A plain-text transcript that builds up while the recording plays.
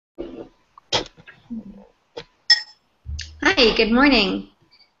Hi, good morning.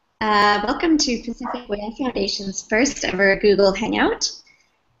 Welcome to Pacific Whale Foundation's first ever Google Hangout.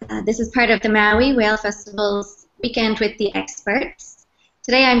 This is part of the Maui Whale Festival's Weekend with the Experts.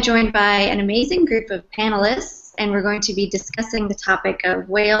 Today I'm joined by an amazing group of panelists, and we're going to be discussing the topic of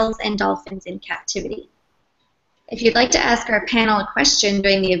whales and dolphins in captivity. If you'd like to ask our panel a question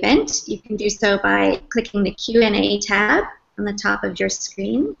during the event, you can do so by clicking the Q&A tab on the top of your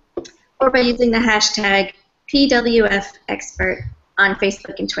screen, or by using the hashtag PWFExpert on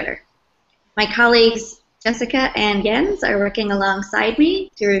Facebook and Twitter. My colleagues Jessica and Jens are working alongside me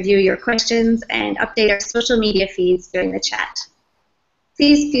to review your questions and update our social media feeds during the chat.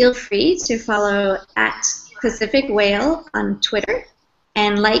 Please feel free to follow at Pacific Whale on Twitter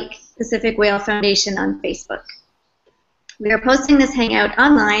and like Pacific Whale Foundation on Facebook. We are posting this Hangout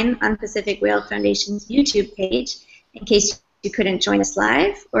online on Pacific Whale Foundation's YouTube page in case you couldn't join us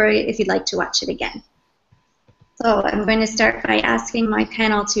live or if you'd like to watch it again. So I'm going to start by asking my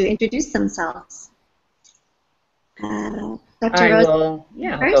panel to introduce themselves. Dr. Rose, I'll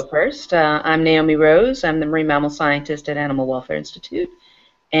go first. I'm Naomi Rose. I'm the marine mammal scientist at Animal Welfare Institute,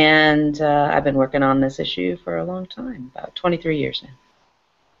 and I've been working on this issue for a long time, about 23 years now.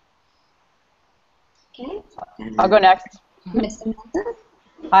 Okay. I'll go next. Ms. Samantha.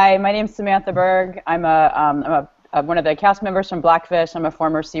 Hi, my name's Samantha Berg. I'm one of the cast members from Blackfish. I'm a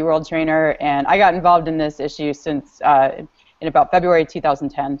former SeaWorld trainer, and I got involved in this issue since in about February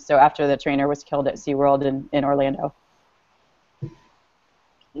 2010, so after the trainer was killed at SeaWorld in Orlando.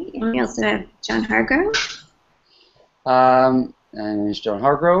 And we also have John Hargrove. My name is John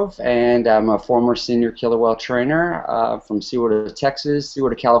Hargrove, and I'm a former senior killer whale trainer from Seawater, Texas,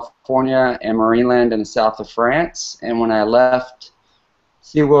 Seawater, California, and Marineland in the south of France. And when I left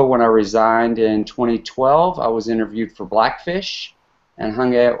SeaWorld, when I resigned in 2012, I was interviewed for Blackfish and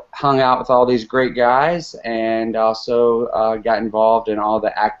hung out with all these great guys, and also got involved in all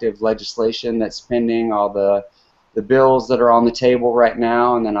the active legislation that's pending, all the bills that are on the table right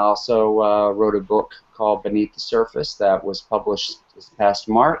now, and then I also wrote a book called Beneath the Surface that was published this past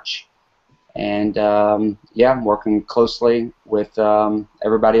March. And yeah, I'm working closely with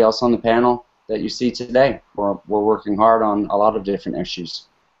everybody else on the panel that you see today. We're working hard on a lot of different issues.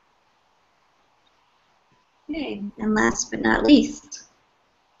 Okay, and last but not least.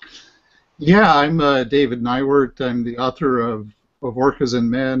 Yeah, I'm David Neiwert. I'm the author of Orcas and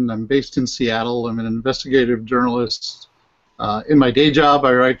Men. I'm based in Seattle. I'm an investigative journalist. In my day job,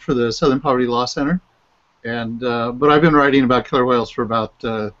 I write for the Southern Poverty Law Center. And but I've been writing about killer whales for about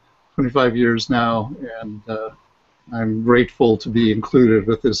 25 years now, and I'm grateful to be included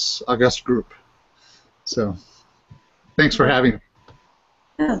with this august group. So, thanks for having me.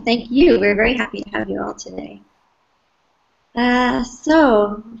 Oh, thank you. We're very happy to have you all today.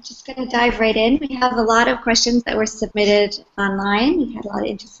 So, I'm just going to dive right in. We have a lot of questions that were submitted online. We've had a lot of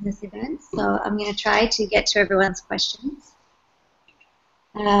interest in this event, so I'm going to try to get to everyone's questions.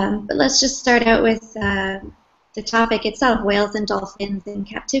 But let's just start out with the topic itself, whales and dolphins in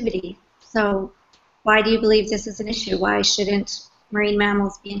captivity. So, why do you believe this is an issue? Why shouldn't marine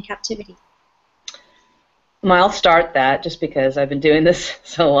mammals be in captivity? Well, I'll start that just because I've been doing this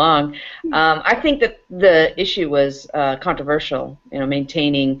so long. I think that the issue was controversial,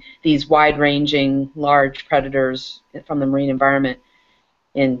 maintaining these wide-ranging, large predators from the marine environment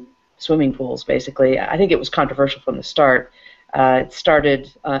in swimming pools, basically. I think it was controversial from the start. It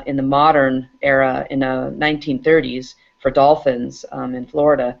started in the modern era in the 1930s for dolphins in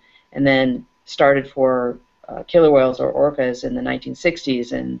Florida, and then started for killer whales or orcas in the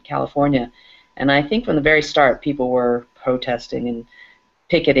 1960s in California. And I think from the very start, people were protesting and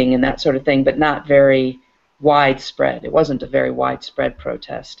picketing and that sort of thing, but not very widespread. It wasn't a very widespread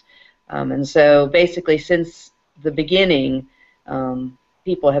protest. And so basically, since the beginning,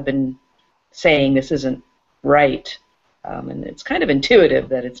 people have been saying this isn't right. And it's kind of intuitive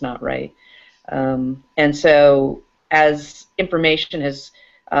that it's not right. And so as information has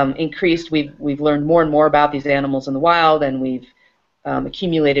increased, we've learned more and more about these animals in the wild, and we've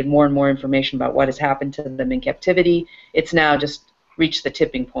accumulated more and more information about what has happened to them in captivity. It's now just reached the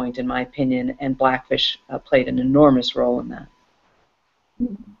tipping point, in my opinion, and Blackfish played an enormous role in that.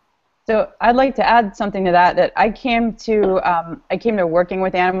 So I'd like to add something to that. I came to working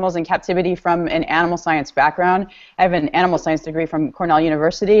with animals in captivity from an animal science background. I have an animal science degree from Cornell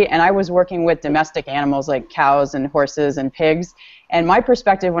University, and I was working with domestic animals like cows and horses and pigs. And my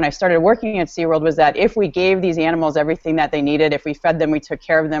perspective when I started working at SeaWorld was that if we gave these animals everything that they needed, if we fed them, we took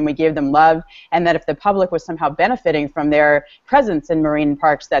care of them, we gave them love, and that if the public was somehow benefiting from their presence in marine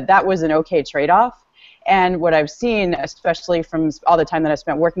parks, that was an okay trade-off. And what I've seen, especially from all the time that I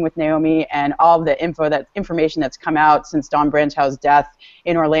spent working with Naomi and all of the information that's come out since Don Branchow's death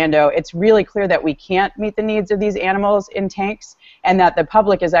in Orlando, it's really clear that we can't meet the needs of these animals in tanks, and that the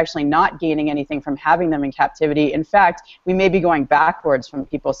public is actually not gaining anything from having them in captivity. In fact, we may be going backwards from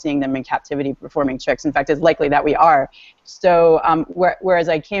people seeing them in captivity performing tricks. In fact, it's likely that we are. So whereas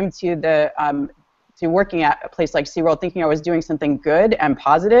I came to working at a place like SeaWorld thinking I was doing something good and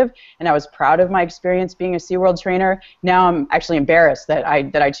positive, and I was proud of my experience being a SeaWorld trainer, now I'm actually embarrassed that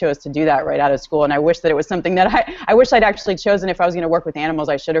I chose to do that right out of school, and I wish that it was something that I wish I'd actually chosen. If I was going to work with animals,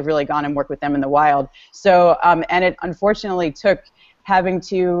 I should have really gone and worked with them in the wild. So, and it unfortunately took having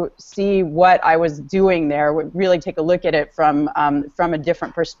to see what I was doing there, would really take a look at it from a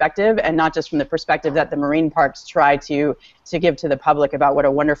different perspective, and not just from the perspective that the marine parks try to give to the public about what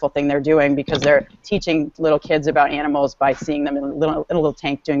a wonderful thing they're doing, because they're teaching little kids about animals by seeing them in a little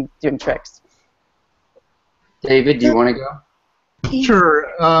tank doing tricks. David, do you want to go?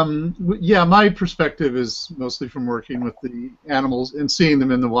 Sure. Yeah, my perspective is mostly from working with the animals and seeing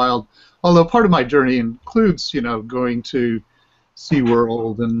them in the wild. Although part of my journey includes, going to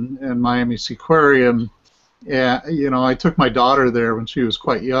SeaWorld and Miami Seaquarium. Yeah, I took my daughter there when she was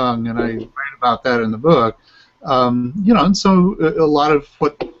quite young, and I write about that in the book. And so a lot of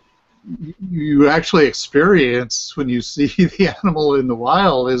what you actually experience when you see the animal in the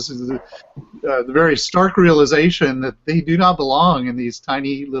wild is the very stark realization that they do not belong in these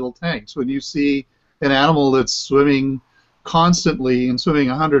tiny little tanks. When you see an animal that's swimming constantly and swimming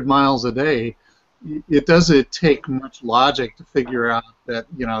 100 miles a day, it doesn't take much logic to figure out that,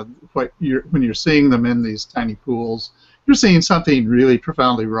 when you're seeing them in these tiny pools, you're seeing something really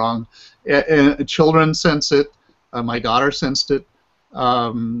profoundly wrong. And children sense it. My daughter sensed it.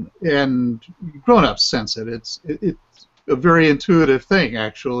 And grown-ups sense it. It's a very intuitive thing,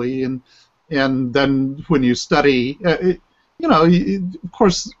 actually. And then when you study, of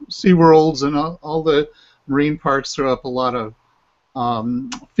course, SeaWorlds and all the marine parks throw up a lot of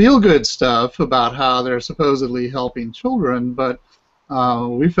feel-good stuff about how they're supposedly helping children, but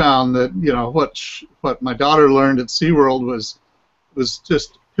we found that what my daughter learned at SeaWorld was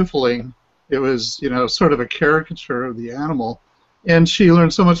just piffling. It was sort of a caricature of the animal, and she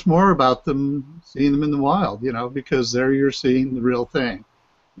learned so much more about them seeing them in the wild, because there you're seeing the real thing,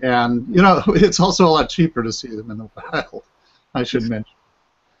 and it's also a lot cheaper to see them in the wild, I should mention.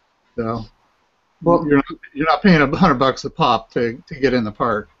 So. Well, you're not paying $100 a pop to get in the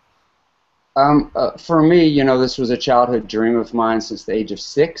park. For me, this was a childhood dream of mine since the age of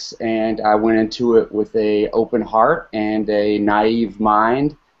 6, and I went into it with an open heart and a naive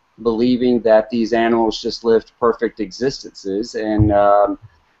mind, believing that these animals just lived perfect existences, and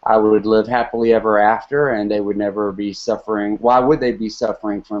I would live happily ever after, and they would never be suffering. Why would they be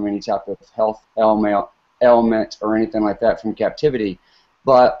suffering from any type of health ailment or anything like that from captivity?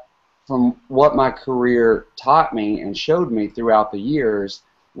 But from what my career taught me and showed me throughout the years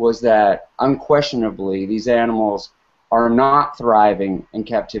was that unquestionably these animals are not thriving in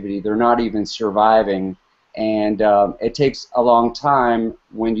captivity. They're not even surviving, and it takes a long time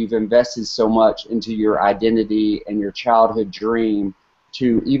when you've invested so much into your identity and your childhood dream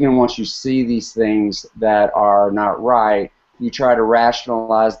to, even once you see these things that are not right, you try to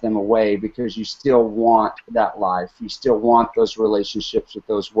rationalize them away because you still want that life. You still want those relationships with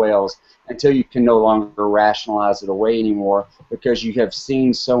those whales until you can no longer rationalize it away anymore because you have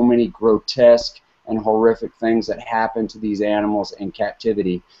seen so many grotesque and horrific things that happen to these animals in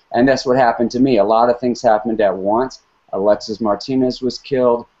captivity. And that's what happened to me. A lot of things happened at once. Alexis Martinez was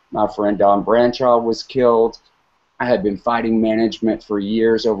killed. My friend Don Branchaw was killed. I had been fighting management for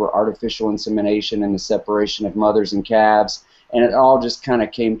years over artificial insemination and the separation of mothers and calves. And it all just kind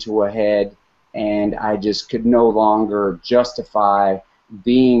of came to a head, and I just could no longer justify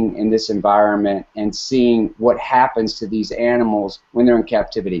being in this environment and seeing what happens to these animals when they're in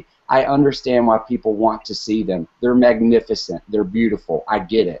captivity. I understand why people want to see them. They're magnificent. They're beautiful. I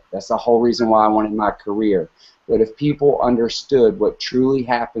get it. That's the whole reason why I wanted my career. But if people understood what truly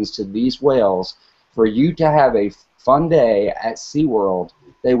happens to these whales, for you to have a fun day at SeaWorld,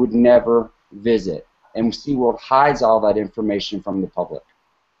 they would never visit. And SeaWorld hides all that information from the public.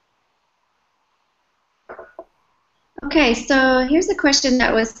 Okay, so here's a question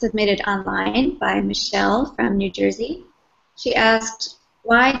that was submitted online by Michelle from New Jersey. She asked,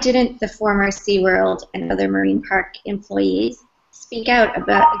 why didn't the former SeaWorld and other marine park employees speak out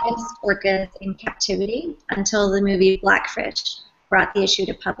against orcas in captivity until the movie Blackfish brought the issue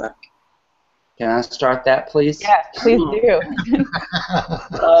to public? Can I start that, please? Yes, please do.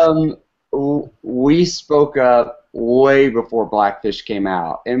 we spoke up way before Blackfish came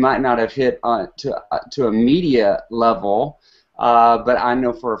out. It might not have hit to a media level, but I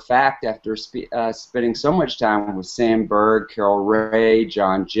know for a fact after spending so much time with Sam Berg, Carol Ray,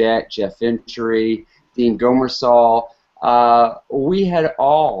 John Jett, Jeff Entry, Dean Gomersall, we had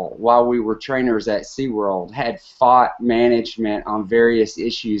all, while we were trainers at SeaWorld, had fought management on various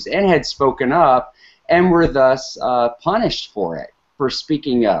issues and had spoken up and were thus punished for it, for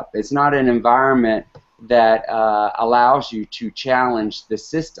speaking up. It's not an environment that allows you to challenge the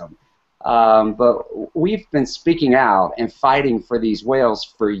system. But we've been speaking out and fighting for these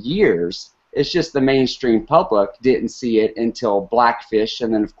whales for years. It's just the mainstream public didn't see it until Blackfish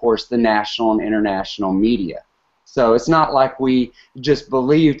and then, of course, the national and international media. So it's not like we just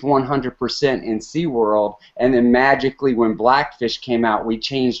believed 100% in SeaWorld and then magically when Blackfish came out we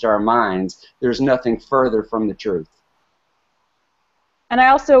changed our minds. There's nothing further from the truth. And I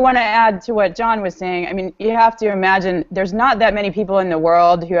also want to add to what John was saying. I mean, you have to imagine there's not that many people in the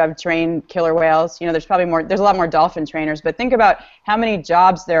world who have trained killer whales. You know, there's probably more. There's a lot more dolphin trainers. But think about how many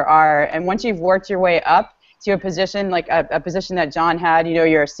jobs there are. And once you've worked your way up to a position like a position that John had, you know,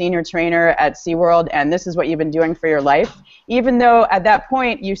 you're a senior trainer at SeaWorld, and this is what you've been doing for your life. Even though at that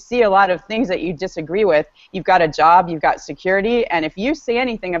point you see a lot of things that you disagree with, you've got a job, you've got security, and if you say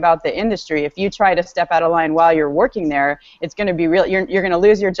anything about the industry, if you try to step out of line while you're working there, it's going to be real. You're going to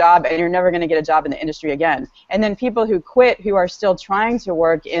lose your job, and you're never going to get a job in the industry again. And then people who quit, who are still trying to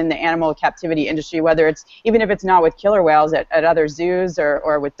work in the animal captivity industry, whether it's even if it's not with killer whales at other zoos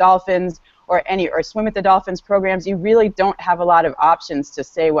or with dolphins, or swim with the dolphins programs, you really don't have a lot of options to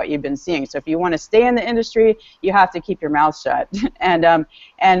say what you've been seeing. So if you want to stay in the industry, you have to keep your mouth shut. And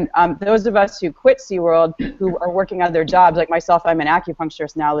those of us who quit SeaWorld, who are working other jobs, like myself, I'm an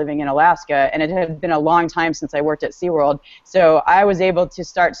acupuncturist now living in Alaska, and it had been a long time since I worked at SeaWorld. So I was able to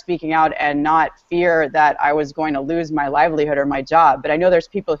start speaking out and not fear that I was going to lose my livelihood or my job. But I know there's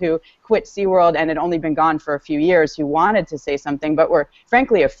people who quit SeaWorld and had only been gone for a few years who wanted to say something, but were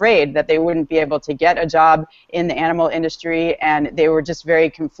frankly afraid that they wouldn't be able to get a job in the animal industry, and they were just very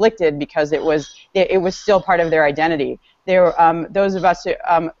conflicted because it was still part of their identity. There were those of us,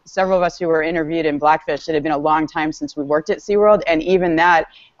 several of us who were interviewed in Blackfish, it had been a long time since we worked at SeaWorld, and even that,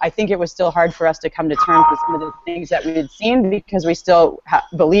 I think it was still hard for us to come to terms with some of the things that we had seen because we still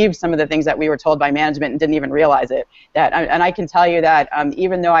believed some of the things that we were told by management and didn't even realize it. And I can tell you that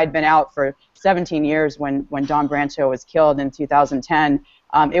even though I'd been out for 17 years when Don Brancho was killed in 2010,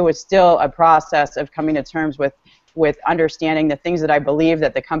 it was still a process of coming to terms with understanding the things that I believed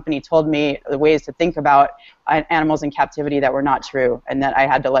that the company told me, the ways to think about animals in captivity that were not true, and that I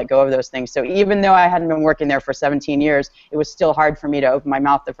had to let go of those things. So even though I hadn't been working there for 17 years, it was still hard for me to open my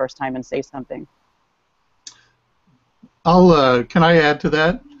mouth the first time and say something. Can I add to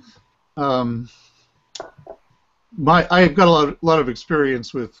that? I've got a lot of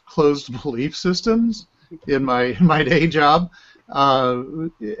experience with closed belief systems in my day job.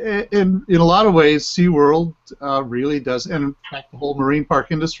 In a lot of ways, SeaWorld really does, and in fact the whole marine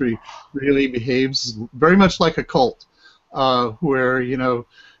park industry really behaves very much like a cult, where you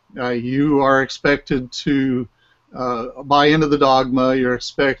are expected to buy into the dogma, you're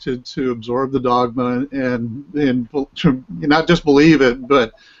expected to absorb the dogma, and to not just believe it,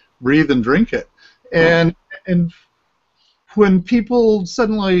 but breathe and drink it. And when people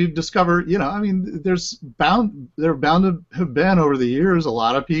suddenly discover, I mean, there are bound to have been over the years a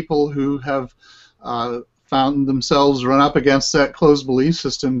lot of people who have found themselves run up against that closed belief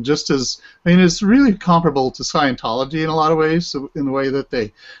system. It's really comparable to Scientology in a lot of ways, so in the way that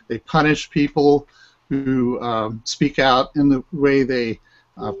they punish people who speak out, in the way they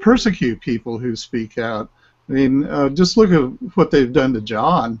persecute people who speak out. I mean, just look at what they've done to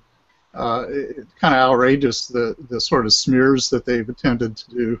John. It's kind of outrageous, the sort of smears that they've attempted to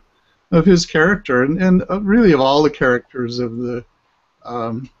do of his character, and really of all the characters of the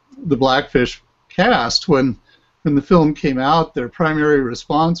Blackfish cast. When the film came out, their primary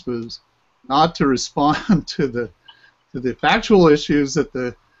response was not to respond to the factual issues that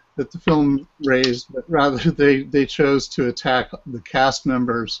the film raised, but rather they chose to attack the cast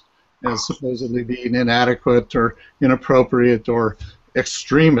members as supposedly being inadequate or inappropriate or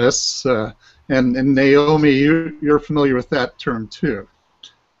extremists, and Naomi, you're familiar with that term too.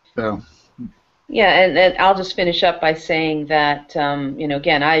 So. Yeah, and I'll just finish up by saying that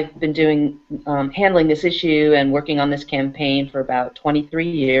again, I've been handling this issue and working on this campaign for about 23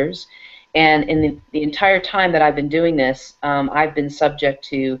 years, and in the entire time that I've been doing this, I've been subject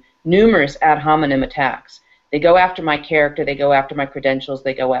to numerous ad hominem attacks. They go after my character, they go after my credentials,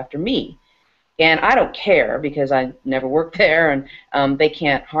 they go after me. And I don't care because I never worked there, and they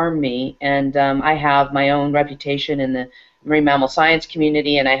can't harm me. And I have my own reputation in the marine mammal science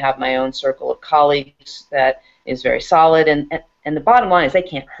community, and I have my own circle of colleagues that is very solid. And the bottom line is they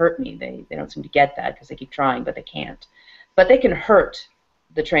can't hurt me. They don't seem to get that because they keep trying, but they can't. But they can hurt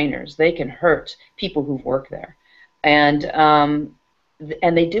the trainers. They can hurt people who've worked there. And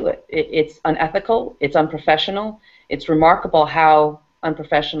they do it. It's unethical. It's unprofessional. It's remarkable how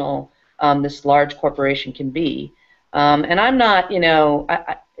unprofessional this large corporation can be. And I'm not,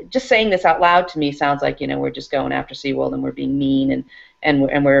 just saying this out loud to me sounds like, we're just going after SeaWorld and we're being mean and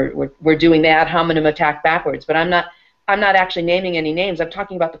we're doing the ad hominem attack backwards. But I'm not actually naming any names. I'm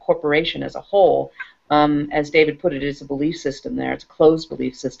talking about the corporation as a whole. As David put it, it's a belief system there. It's a closed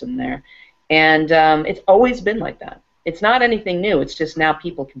belief system there. And it's always been like that. It's not anything new. It's just now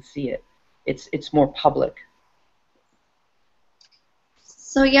people can see it. It's more public.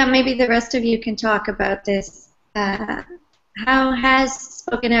 So yeah, maybe the rest of you can talk about this. How has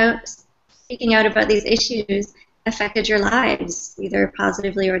speaking out about these issues affected your lives, either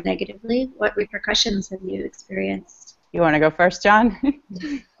positively or negatively? What repercussions have you experienced? You want to go first, John?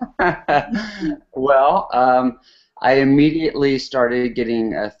 Well, I immediately started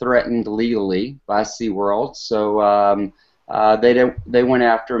getting threatened legally by SeaWorld. So they went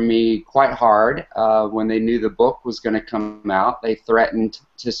after me quite hard when they knew the book was going to come out. They threatened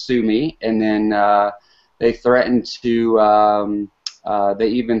to sue me, and then they threatened to. They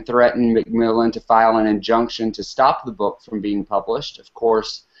even threatened Macmillan to file an injunction to stop the book from being published. Of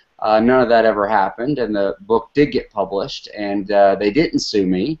course, none of that ever happened, and the book did get published, and they didn't sue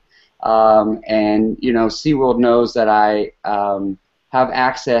me. And SeaWorld knows that I have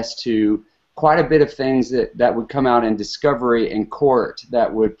access to quite a bit of things that would come out in discovery in court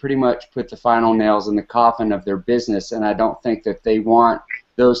that would pretty much put the final nails in the coffin of their business, and I don't think that they want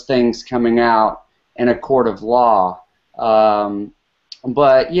those things coming out in a court of law.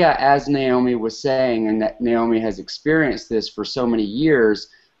 But yeah, as Naomi was saying, and that Naomi has experienced this for so many years,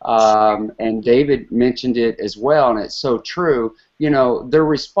 and David mentioned it as well, and it's so true. Their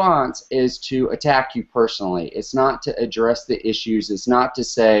response is to attack you personally. It's not to address the issues. It's not to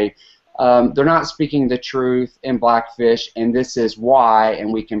say they're not speaking the truth in Blackfish, and this is why,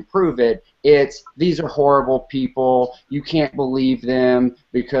 and we can prove it. It's these are horrible people. You can't believe them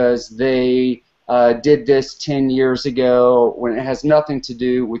because they did this 10 years ago, when it has nothing to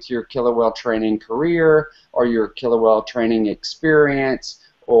do with your killer whale training career or your killer whale training experience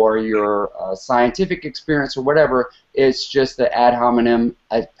or your scientific experience or whatever. It's just the ad hominem,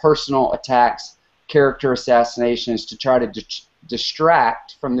 personal attacks, character assassinations to try to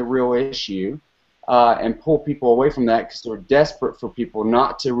distract from the real issue and pull people away from that because they're desperate for people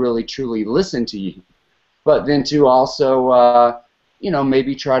not to really truly listen to you, but then to also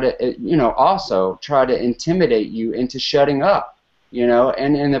maybe try to also try to intimidate you into shutting up,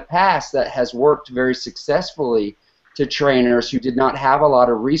 and in the past that has worked very successfully to trainers who did not have a lot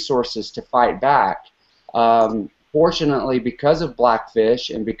of resources to fight back. Fortunately, because of Blackfish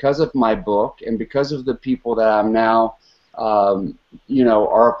and because of my book and because of the people that I'm now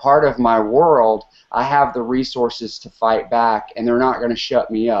are a part of my world, I have the resources to fight back, and they're not going to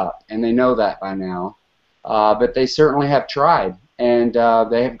shut me up, and they know that by now. But they certainly have tried, and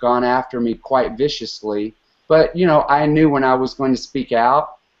they have gone after me quite viciously. But I knew when I was going to speak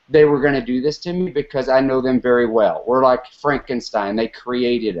out, they were going to do this to me because I know them very well. We're like Frankenstein. They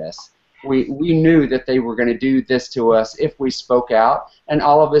created us. We knew that they were going to do this to us if we spoke out, and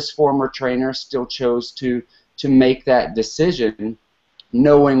all of us former trainers still chose to make that decision,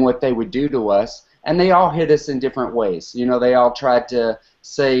 knowing what they would do to us. And they all hit us in different ways. They all tried to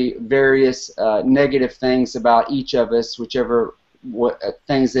say various negative things about each of us, whichever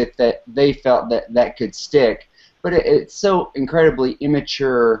things that they felt that could stick. But it's so incredibly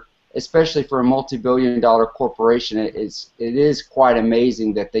immature, especially for a multi-billion-dollar corporation. It is quite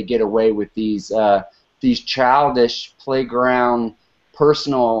amazing that they get away with these childish playground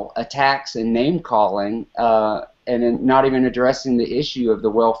personal attacks and name-calling, and not even addressing the issue of the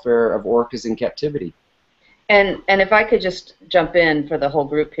welfare of orcas in captivity. And if I could just jump in for the whole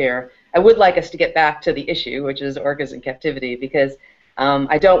group here, I would like us to get back to the issue, which is orcas in captivity, because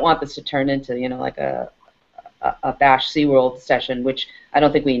I don't want this to turn into like a bash SeaWorld session, which I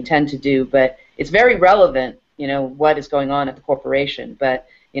don't think we intend to do, but it's very relevant, what is going on at the corporation. But,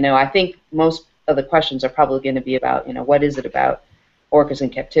 I think most of the questions are probably going to be about, what is it about orcas in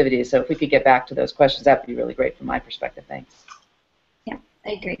captivity? So if we could get back to those questions, that would be really great from my perspective. Thanks. Yeah,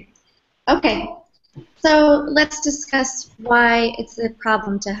 I agree. Okay, so let's discuss why it's a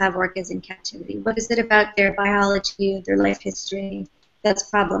problem to have orcas in captivity. What is it about their biology, their life history, that's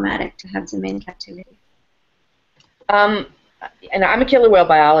problematic to have them in captivity? And I'm a killer whale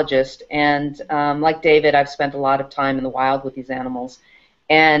biologist, and like David, I've spent a lot of time in the wild with these animals.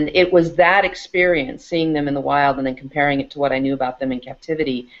 And it was that experience, seeing them in the wild and then comparing it to what I knew about them in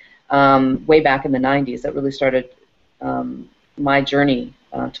captivity way back in the 90s, that really started my journey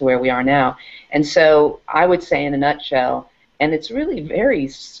to where we are now. And so I would say in a nutshell, and it's really very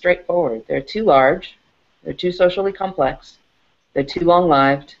straightforward, they're too large, they're too socially complex, they're too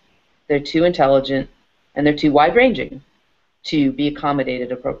long-lived, they're too intelligent, and they're too wide-ranging to be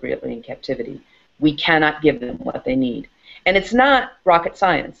accommodated appropriately in captivity. We cannot give them what they need. And it's not rocket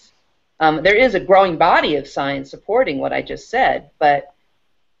science. There is a growing body of science supporting what I just said, but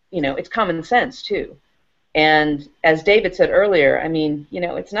it's common sense too. And as David said earlier, I mean,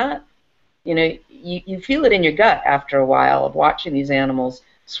 it's not, you feel it in your gut after a while of watching these animals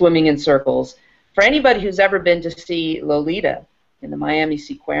swimming in circles. For anybody who's ever been to see Lolita in the Miami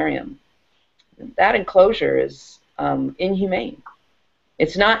Seaquarium, that enclosure is inhumane.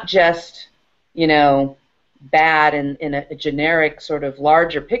 It's not just, bad in a generic sort of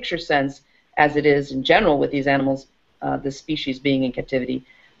larger picture sense as it is in general with these animals, the species being in captivity.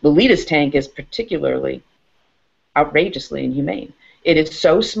 Lolita's tank is particularly outrageously inhumane. It is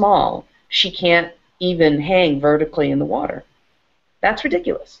so small she can't even hang vertically in the water. That's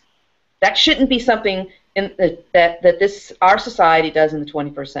ridiculous. That shouldn't be something that our society does in the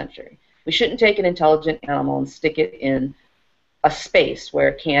 21st century. We shouldn't take an intelligent animal and stick it in a space where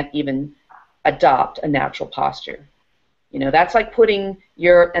it can't even adopt a natural posture. That's like putting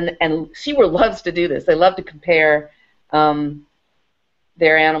and SeaWorld loves to do this. They love to compare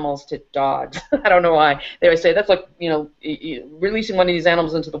their animals to dogs. I don't know why. They always say that's like, releasing one of these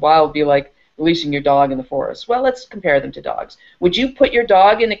animals into the wild would be like releasing your dog in the forest. Well, let's compare them to dogs. Would you put your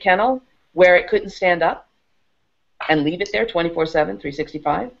dog in a kennel where it couldn't stand up and leave it there 24/7,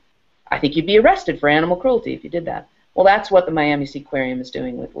 365? I think you'd be arrested for animal cruelty if you did that. Well, that's what the Miami Seaquarium is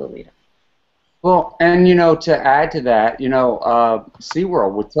doing with Lolita. Well, and to add to that,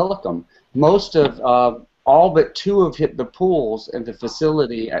 SeaWorld with Tillicum, most of all but 2 of the pools in the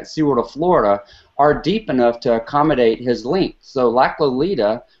facility at SeaWorld of Florida are deep enough to accommodate his length. So like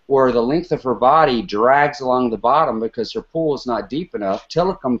Lolita, where the length of her body drags along the bottom because her pool is not deep enough,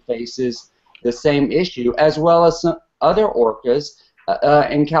 Tillicum faces the same issue, as well as some other orcas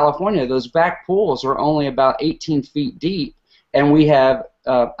in California. Those back pools are only about 18 feet deep, and we have,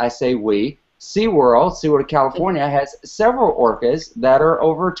 I say we, SeaWorld of California has several orcas that are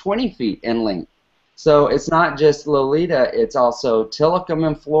over 20 feet in length. So it's not just Lolita, it's also Tillicum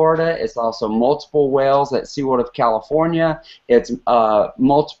in Florida, it's also multiple whales at SeaWorld of California, it's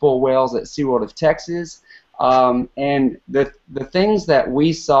multiple whales at SeaWorld of Texas. And the things that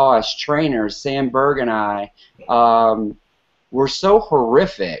we saw as trainers, Sam Berg and I, were so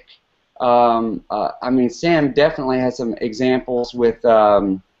horrific. I mean, Sam definitely has some examples with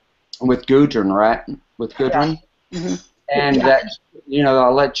Gudrun, right? With Gudrun? Yeah. Mm-hmm. And yeah. that,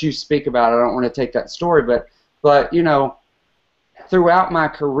 I'll let you speak about it. I don't want to take that story, but throughout my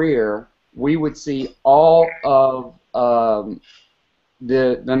career, we would see all of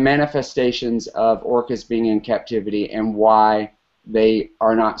the manifestations of orcas being in captivity and why they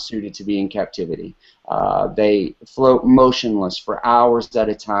are not suited to be in captivity. They float motionless for hours at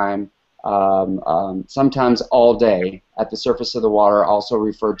a time, sometimes all day at the surface of the water, also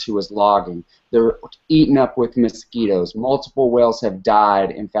referred to as logging. They're eaten up with mosquitoes. Multiple whales have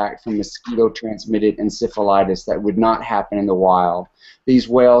died, in fact, from mosquito-transmitted encephalitis that would not happen in the wild. These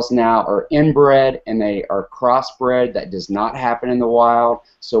whales now are inbred and they are crossbred. That does not happen in the wild.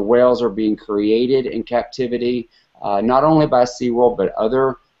 So whales are being created in captivity, not only by SeaWorld, but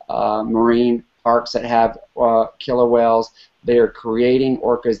other marine parks that have killer whales. They are creating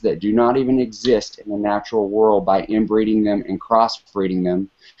orcas that do not even exist in the natural world by inbreeding them and crossbreeding them.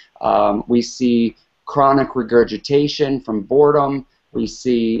 We see chronic regurgitation from boredom. We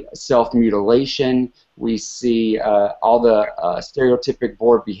see self-mutilation. We see all the stereotypic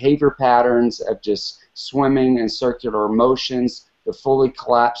bored behavior patterns of just swimming in circular motions, the fully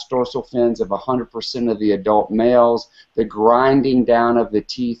collapsed dorsal fins of 100% of the adult males, the grinding down of the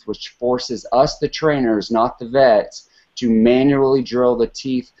teeth, which forces us, the trainers, not the vets, to manually drill the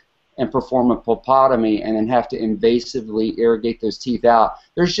teeth and perform a pulpotomy and then have to invasively irrigate those teeth out.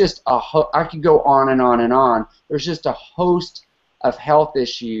 There's just I could go on and on and on. There's just a host of health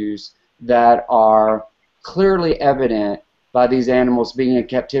issues that are clearly evident by these animals being in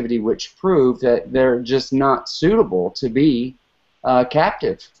captivity, which prove that they're just not suitable to be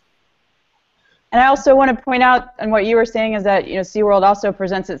captive. And I also want to point out, and what you were saying is that SeaWorld also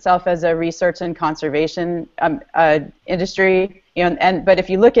presents itself as a research and conservation industry, But if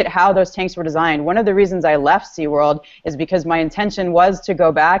you look at how those tanks were designed, one of the reasons I left SeaWorld is because my intention was to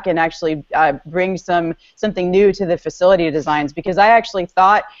go back and actually bring something new to the facility designs, because I actually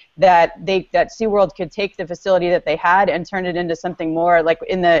thought that SeaWorld could take the facility that they had and turn it into something more like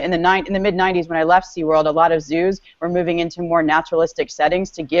in the mid 90s when I left SeaWorld. A lot of zoos were moving into more naturalistic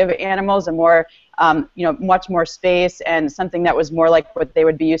settings to give animals a more much more space and something that was more like what they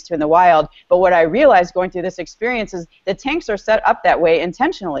would be used to in the wild. But what I realized going through this experience is the tanks are set up that way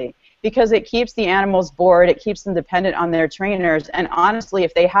intentionally, because it keeps the animals bored, it keeps them dependent on their trainers. And honestly,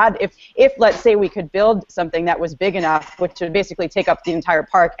 if let's say we could build something that was big enough, which would basically take up the entire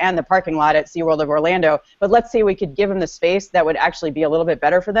park and the parking lot at SeaWorld of Orlando, but let's say we could give them the space that would actually be a little bit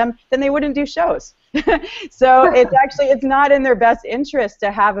better for them, then they wouldn't do shows. So it's not in their best interest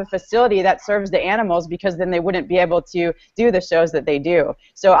to have a facility that serves the animals, because then they wouldn't be able to do the shows that they do.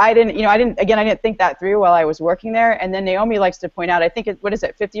 So I didn't think that through while I was working there. And then Naomi likes to point out, I think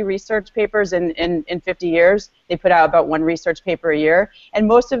 50 research papers in 50 years. They put out about one research paper a year, and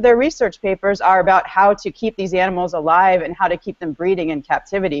most of their research papers are about how to keep these animals alive and how to keep them breeding in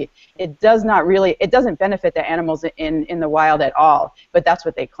captivity. It doesn't benefit the animals in the wild at all, but that's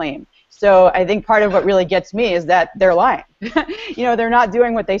what they claim. So I think part of what really gets me is that they're lying. They're not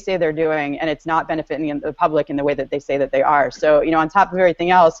doing what they say they're doing, and it's not benefiting the public in the way that they say that they are. So, on top of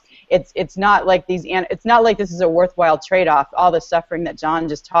everything else, it's not like this is a worthwhile trade-off. All the suffering that John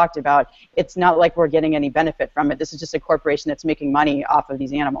just talked about, it's not like we're getting any benefit from it. This is just a corporation that's making money off of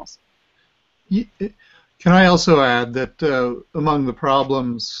these animals. Can I also add that among the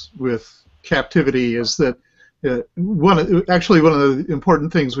problems with captivity is that one of the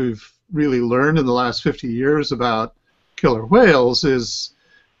important things we've really learned in the last 50 years about killer whales is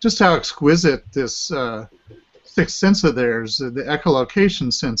just how exquisite this sixth sense of theirs, the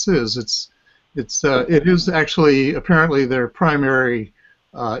echolocation sense, is. It is actually apparently their primary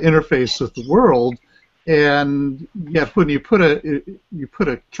interface with the world, and yet when you put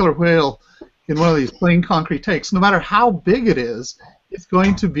a killer whale in one of these plain concrete tanks, no matter how big it is, it's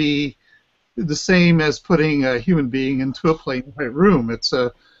going to be the same as putting a human being into a plain white room. It's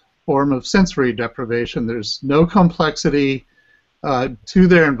a form of sensory deprivation. There's no complexity to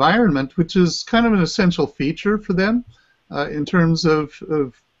their environment, which is kind of an essential feature for them in terms of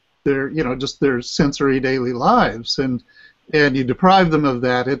their, just their sensory daily lives. And you deprive them of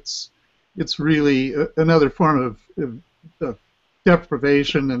that, it's really another form of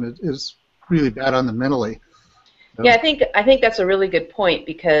deprivation, and it is really bad on them mentally. Yeah, I think that's a really good point,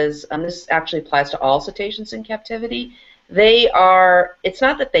 because this actually applies to all cetaceans in captivity. It's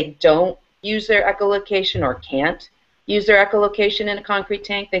not that they don't use their echolocation or can't use their echolocation in a concrete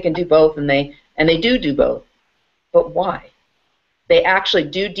tank. They can do both, and they do both. But why? They actually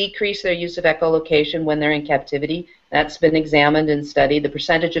do decrease their use of echolocation when they're in captivity. That's been examined and studied. The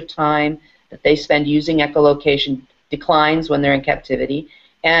percentage of time that they spend using echolocation declines when they're in captivity.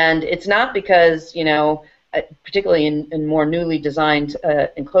 And it's not because, particularly in more newly designed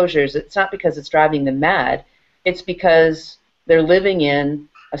enclosures, it's not because it's driving them mad. It's because they're living in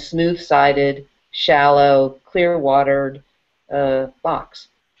a smooth-sided, shallow, clear-watered box.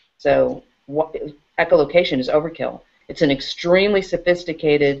 So echolocation is overkill. It's an extremely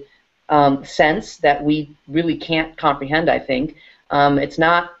sophisticated sense that we really can't comprehend, I think.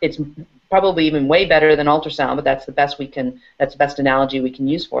 It's probably even way better than ultrasound, but that's the best analogy we can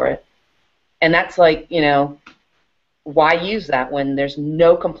use for it. And that's like, why use that when there's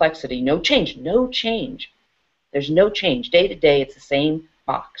no complexity, no change? There's no change. Day to day, it's the same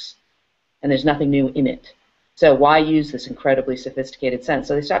box, and there's nothing new in it. So why use this incredibly sophisticated sense?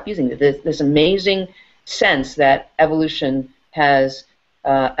 So they stopped using it. This amazing sense that evolution has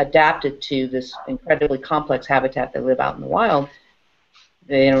adapted to this incredibly complex habitat they live out in the wild.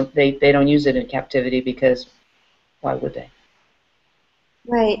 They don't use it in captivity, because why would they?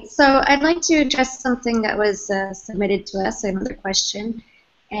 Right. So I'd like to address something that was submitted to us, another question.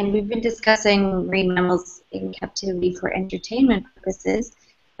 And we've been discussing marine mammals in captivity for entertainment purposes.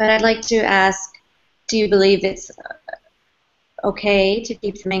 But I'd like to ask, do you believe it's okay to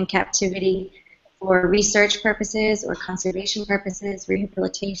keep them in captivity for research purposes or conservation purposes,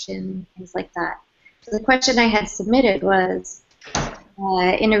 rehabilitation, things like that? So the question I had submitted was,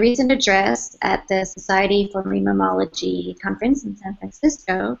 in a recent address at the Society for Marine Mammalogy conference in San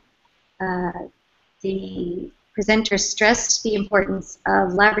Francisco, the presenter stressed the importance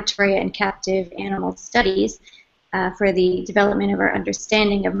of laboratory and captive animal studies for the development of our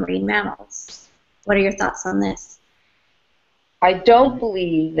understanding of marine mammals. What are your thoughts on this? I don't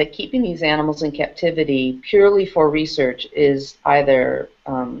believe that keeping these animals in captivity purely for research is either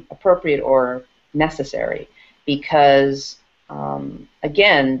appropriate or necessary, because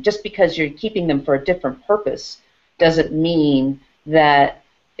again, just because you're keeping them for a different purpose doesn't mean that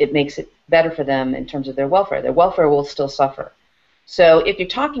it makes it better for them in terms of their welfare. Their welfare will still suffer. So if you're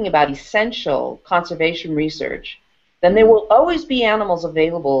talking about essential conservation research, then there will always be animals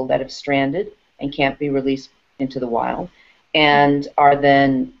available that have stranded and can't be released into the wild, and are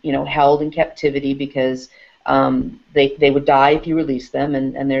then, you know, held in captivity because they would die if you release them,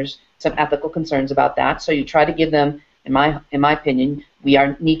 and there's some ethical concerns about that. So you try to give them, in my opinion,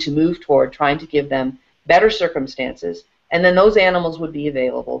 need to move toward trying to give them better circumstances, and then those animals would be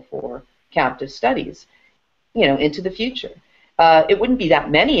available for captive studies, you know, into the future. It wouldn't be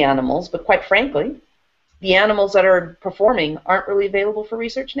that many animals, but quite frankly, the animals that are performing aren't really available for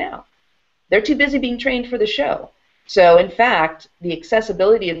research now. They're too busy being trained for the show. So, in fact, the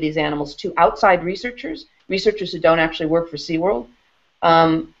accessibility of these animals to outside researchers who don't actually work for SeaWorld,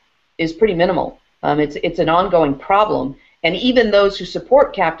 is pretty minimal. It's an ongoing problem, and even those who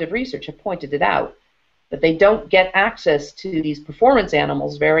support captive research have pointed it out, that they don't get access to these performance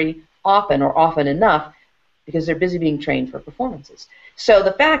animals very often or often enough because they're busy being trained for performances. So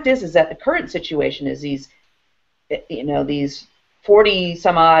the fact is that the current situation is these 40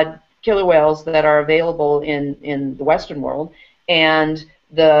 some odd killer whales that are available in the Western world, and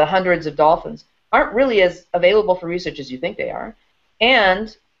the hundreds of dolphins aren't really as available for research as you think they are.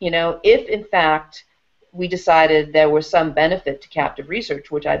 And, you know, if in fact we decided there was some benefit to captive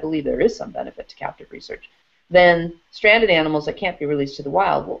research, which I believe there is some benefit to captive research, then stranded animals that can't be released to the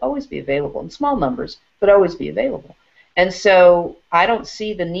wild will always be available in small numbers, but always be available. And so I don't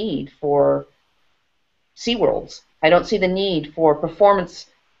see the need for SeaWorlds. I don't see the need for performance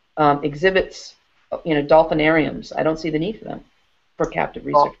exhibits, you know, dolphinariums. I don't see the need for them for captive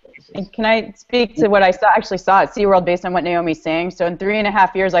research purposes. And can I speak to what I actually saw at SeaWorld based on what Naomi's saying? So in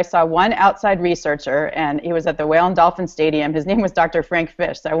 3.5 years, I saw one outside researcher, and he was at the Whale and Dolphin Stadium. His name was Dr. Frank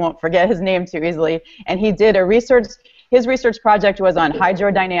Fish, so I won't forget his name too easily. And he did a his research project was on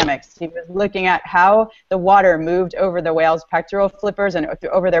hydrodynamics. He was looking at how the water moved over the whales' pectoral flippers and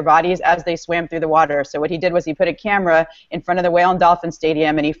over their bodies as they swam through the water. So what he did was he put a camera in front of the Whale and Dolphin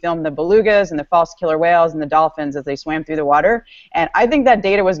Stadium, and he filmed the belugas and the false killer whales and the dolphins as they swam through the water. And I think that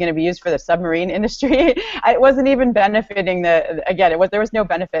data was going to be used for the submarine industry. It wasn't even benefiting there was no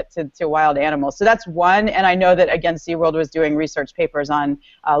benefit to wild animals. So that's one, and I know that, again, SeaWorld was doing research papers on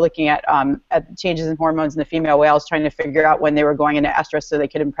looking at changes in hormones in the female whales, trying to figure out when they were going into estrus so they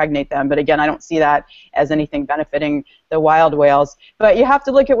could impregnate them. But again, I don't see that as anything benefiting the wild whales. But you have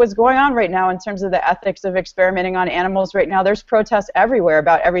to look at what's going on right now in terms of the ethics of experimenting on animals right now. There's protests everywhere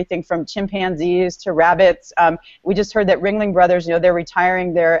about everything from chimpanzees to rabbits. We just heard that Ringling Brothers, you know, they're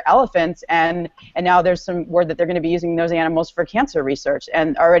retiring their elephants, and now there's some word that they're going to be using those animals for cancer research,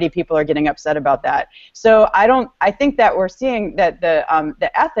 and already people are getting upset about that. So I think that we're seeing that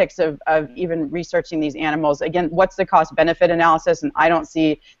the ethics of even researching these animals, again, what's the cost-benefit analysis? And I don't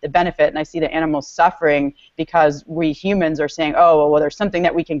see the benefit, and I see the animals suffering because we humans are saying, oh, well, there's something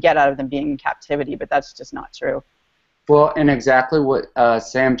that we can get out of them being in captivity, but that's just not true. Well, and exactly what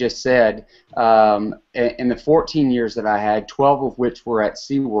Sam just said, in the 14 years that I had, 12 of which were at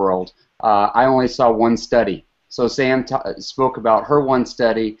SeaWorld, I only saw one study. So Sam spoke about her one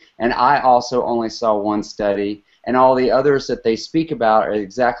study, and I also only saw one study, and all the others that they speak about are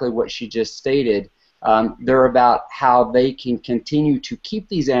exactly what she just stated. They're about how they can continue to keep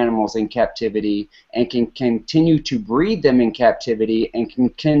these animals in captivity and can continue to breed them in captivity and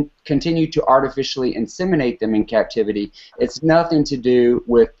can continue to artificially inseminate them in captivity. It's nothing to do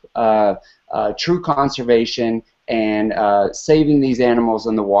with true conservation and saving these animals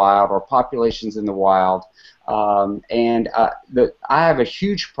in the wild or populations in the wild. I have a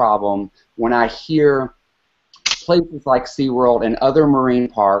huge problem when I hear places like SeaWorld and other marine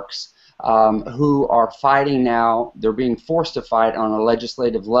parks who are fighting now. They're being forced to fight on a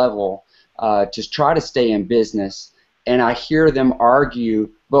legislative level to try to stay in business. And I hear them argue,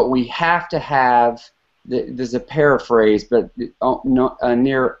 but we have to have, there's a paraphrase, but a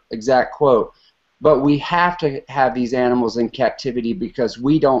near exact quote, but we have to have these animals in captivity because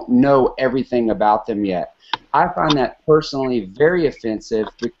we don't know everything about them yet. I find that personally very offensive,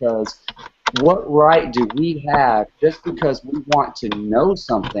 because what right do we have, just because we want to know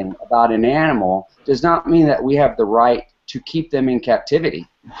something about an animal does not mean that we have the right to keep them in captivity.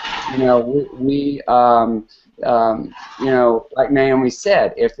 You know, you know, like Naomi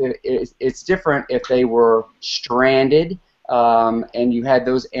said, it's different if they were stranded and you had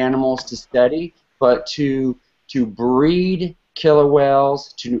those animals to study, but to breed killer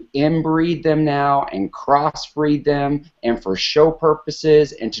whales, to inbreed them now and crossbreed them, and for show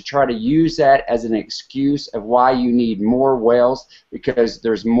purposes, and to try to use that as an excuse of why you need more whales because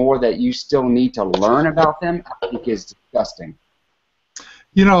there's more that you still need to learn about them, I think is disgusting.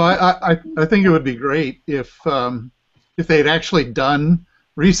 You know, I think it would be great if they'd actually done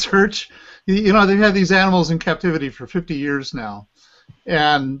research. You know, they've had these animals in captivity for 50 years now,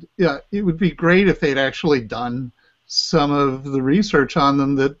 and yeah, it would be great if they'd actually done some of the research on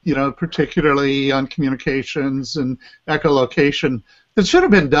them that, you know, particularly on communications and echolocation, that should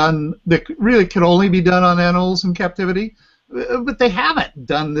have been done, that really could only be done on animals in captivity, but they haven't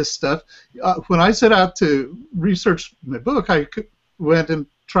done this stuff. When I set out to research my book, I went and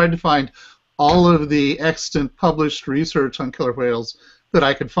tried to find all of the extant published research on killer whales that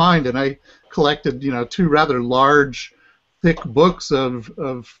I could find, and I collected, you know, 2 rather large, thick books of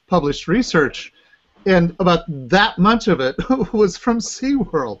published research, and about that much of it was from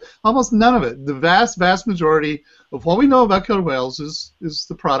SeaWorld. Almost none of it. The vast, vast majority of what we know about killer whales is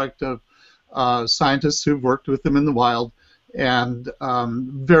the product of scientists who've worked with them in the wild, and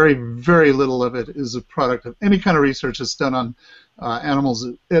very, very little of it is a product of any kind of research that's done on animals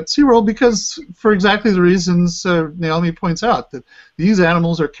at SeaWorld, because for exactly the reasons Naomi points out, that these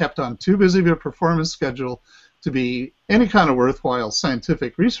animals are kept on too busy of a performance schedule to be any kind of worthwhile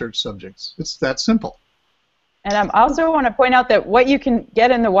scientific research subjects. It's that simple. And I also want to point out that what you can get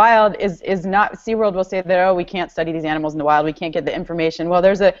in the wild is not, SeaWorld will say that, oh, we can't study these animals in the wild, we can't get the information. Well,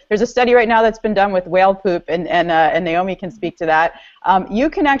 there's a study right now that's been done with whale poop, and Naomi can speak to that. You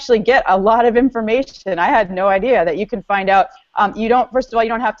can actually get a lot of information. I had no idea that you can find out. First of all, you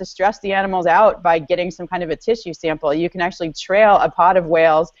don't have to stress the animals out by getting some kind of a tissue sample. You can actually trail a pod of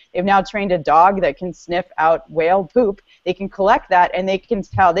whales. They've now trained a dog that can sniff out whale poop. They can collect that, and they can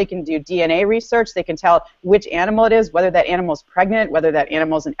tell, they can do DNA research. They can tell which animal it is, whether that animal is pregnant, whether that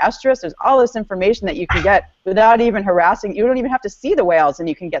animal is an estrus. There's all this information that you can get without even harassing. You don't even have to see the whales, and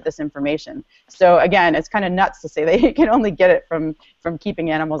you can get this information. So again, it's kind of nuts to say that you can only get it from keeping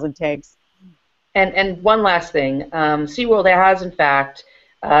animals in tanks. And one last thing, SeaWorld has in fact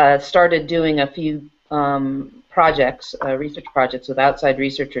started doing a few projects, research projects with outside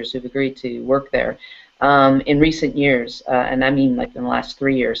researchers who've agreed to work there in recent years, and I mean like in the last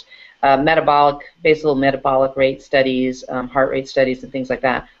 3 years. Basal metabolic rate studies, heart rate studies, and things like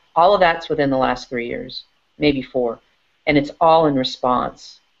that. All of that's within the last 3 years, maybe 4, and it's all in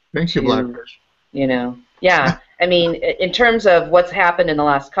response. Thank you, Blackfish. You know, yeah. I mean, in terms of what's happened in the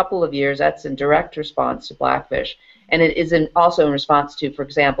last couple of years, that's in direct response to Blackfish, and it is also in response to, for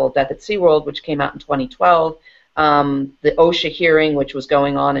example, Death at SeaWorld, which came out in 2012, the OSHA hearing, which was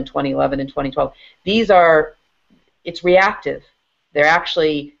going on in 2011 and 2012. It's reactive. They're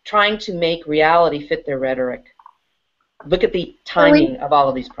actually trying to make reality fit their rhetoric. Look at the timing of all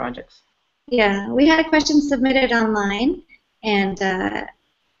of these projects. Yeah, we had a question submitted online, and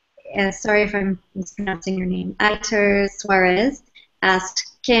sorry if I'm mispronouncing your name. Aitor Suarez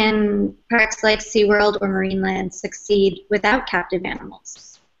asked, can parks like SeaWorld or Marineland succeed without captive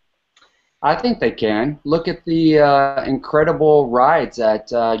animals? I think they can. Look at the incredible rides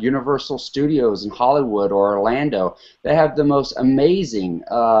at Universal Studios in Hollywood or Orlando. They have the most amazing,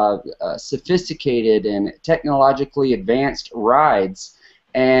 sophisticated, and technologically advanced rides.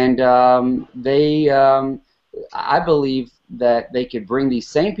 And I believe that they could bring these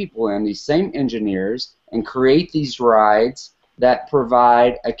same people in, these same engineers, and create these rides that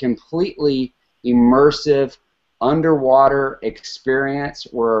provide a completely immersive underwater experience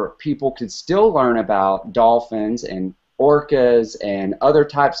where people could still learn about dolphins and orcas and other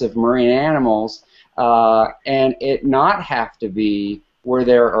types of marine animals, and it not have to be where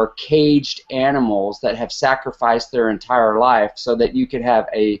there are caged animals that have sacrificed their entire life so that you could have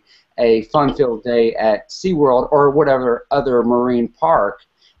a fun-filled day at SeaWorld or whatever other marine park.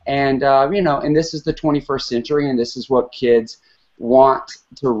 And you know, and this is the 21st century, and this is what kids want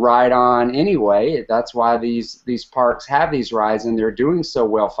to ride on anyway. That's why these parks have these rides, and they're doing so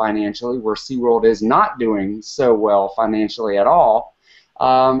well financially, where SeaWorld is not doing so well financially at all.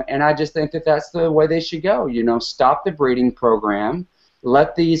 And I just think that that's the way they should go. You know, stop the breeding program,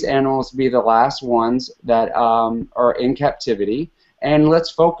 let these animals be the last ones that are in captivity, and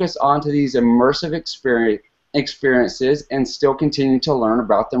let's focus onto these immersive experiences and still continue to learn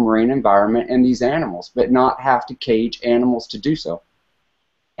about the marine environment and these animals, but not have to cage animals to do so.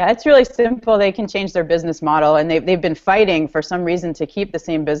 Yeah, it's really simple. They can change their business model, and they've been fighting for some reason to keep the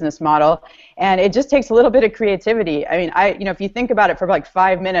same business model, and it just takes a little bit of creativity. I mean, if you think about it for like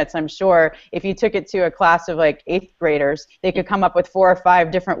 5 minutes, I'm sure if you took it to a class of like 8th graders, they could come up with 4 or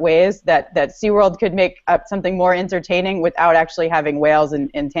 5 different ways that SeaWorld could make up something more entertaining without actually having whales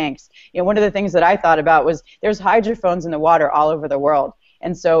in tanks. One of the things that I thought about was there's hydrophones in the water all over the world.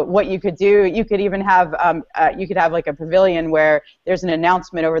 And so what you could do, you could even have like a pavilion where there's an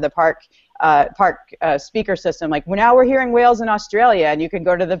announcement over the park speaker system, like now we're hearing whales in Australia, and you could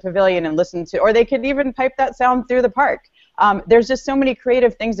go to the pavilion and listen to, or they could even pipe that sound through the park. There's just so many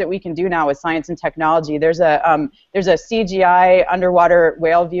creative things that we can do now with science and technology. There's a CGI underwater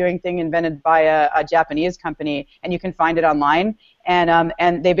whale viewing thing invented by a Japanese company, and you can find it online.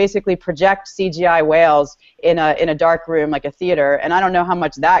 And they basically project CGI whales in a dark room, like a theater. And I don't know how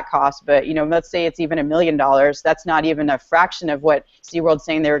much that costs, but let's say it's even $1 million. That's not even a fraction of what SeaWorld's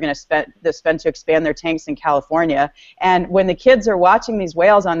saying they were going to spend to expand their tanks in California. And when the kids are watching these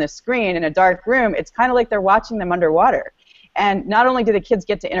whales on this screen in a dark room, it's kind of like they're watching them underwater. And not only do the kids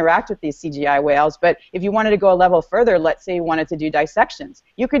get to interact with these CGI whales, but if you wanted to go a level further, let's say you wanted to do dissections,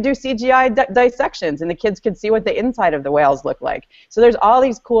 you could do CGI dissections, and the kids could see what the inside of the whales look like. So there's all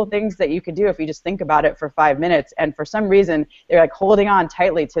these cool things that you could do if you just think about it for 5 minutes, and for some reason, they're like holding on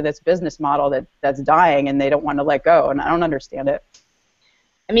tightly to this business model that's dying, and they don't want to let go, and I don't understand it.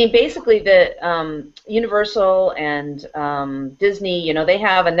 I mean, basically, the Universal and Disney, they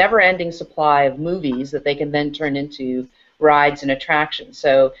have a never-ending supply of movies that they can then turn into rides and attractions.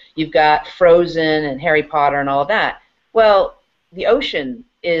 So you've got Frozen and Harry Potter and all of that. Well, the ocean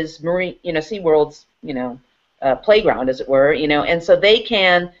is marine, SeaWorld's, playground, as it were, and so they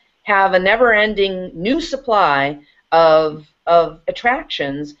can have a never-ending new supply of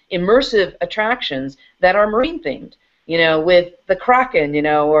attractions, immersive attractions that are marine-themed. With the kraken,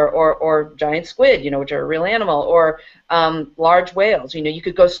 or giant squid, which are a real animal, or large whales. You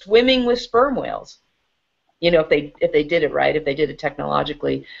could go swimming with sperm whales. If they did it right, if they did it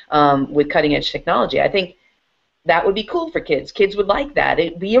technologically, with cutting-edge technology. I think that would be cool for kids. Kids would like that.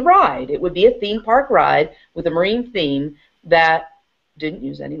 It'd be a ride. It would be a theme park ride with a marine theme that didn't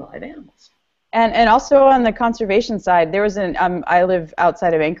use any live animals. And also on the conservation side, there was I live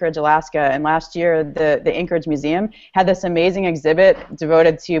outside of Anchorage, Alaska, and last year the Anchorage Museum had this amazing exhibit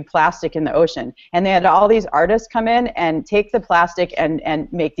devoted to plastic in the ocean. And they had all these artists come in and take the plastic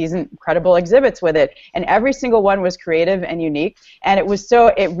and make these incredible exhibits with it. And every single one was creative and unique. And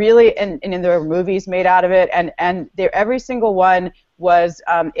it really, and there were movies made out of it, and every single one was,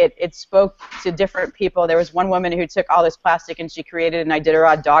 it spoke to different people. There was one woman who took all this plastic and she created an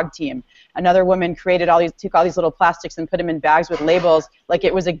Iditarod dog team. Another woman took all these little plastics and put them in bags with labels, like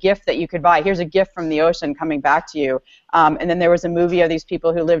it was a gift that you could buy. Here's a gift from the ocean coming back to you. And then there was a movie of these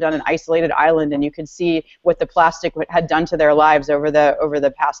people who lived on an isolated island, and you could see what the plastic had done to their lives over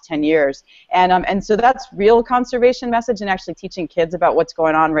the past 10 years. And so that's real conservation message, and actually teaching kids about what's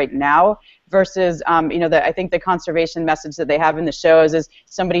going on right now, versus I think the conservation message that they have in the shows is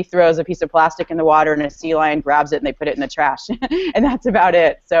somebody throws a piece of plastic in the water and a sea lion grabs it and they put it in the trash. And that's about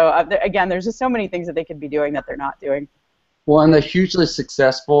it. So again, there's just so many things that they could be doing that they're not doing. Well, and the hugely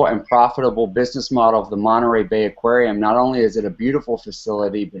successful and profitable business model of the Monterey Bay Aquarium, not only is it a beautiful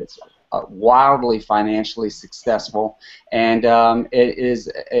facility, but it's wildly financially successful, and it is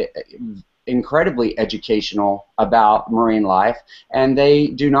incredibly educational about marine life, and they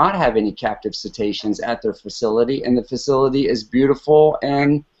do not have any captive cetaceans at their facility, and the facility is beautiful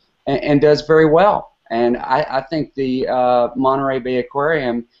and does very well. And I think the Monterey Bay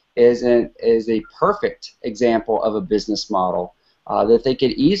Aquarium is a perfect example of a business model that they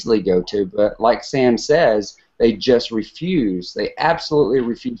could easily go to, but like Sam says, they just refuse. They absolutely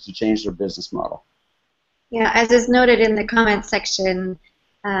refuse to change their business model. Yeah, as is noted in the comments section,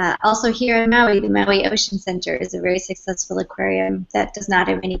 also here in Maui, the Maui Ocean Center is a very successful aquarium that does not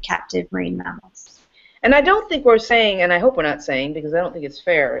have any captive marine mammals. And I don't think we're saying, and I hope we're not saying, because I don't think it's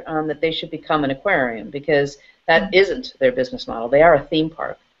fair, that they should become an aquarium, because that isn't their business model. They are a theme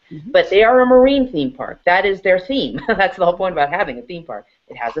park. Mm-hmm. But they are a marine theme park. That is their theme. That's the whole point about having a theme park.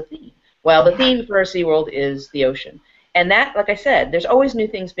 It has a theme. Well, the theme for SeaWorld is the ocean. And that, like I said, there's always new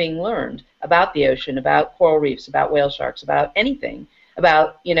things being learned about the ocean, about coral reefs, about whale sharks, about anything,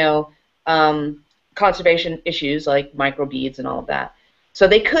 about, conservation issues like microbeads and all of that. So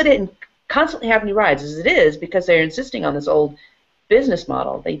they could constantly have new rides. As it is, because they're insisting on this old business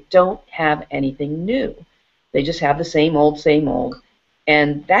model, they don't have anything new. They just have the same old, same old.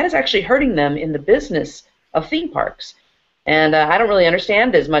 And that is actually hurting them in the business of theme parks. And I don't really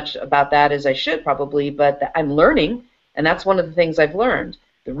understand as much about that as I should probably, but I'm learning, and that's one of the things I've learned.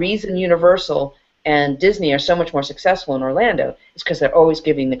 The reason Universal and Disney are so much more successful in Orlando is because they're always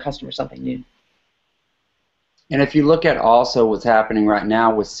giving the customer something new. And if you look at also what's happening right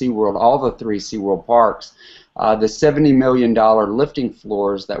now with SeaWorld, all the three SeaWorld parks, the $70 million lifting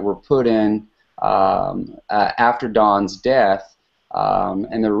floors that were put in after Don's death,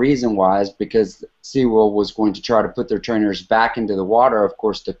 and the reason why is because SeaWorld was going to try to put their trainers back into the water. Of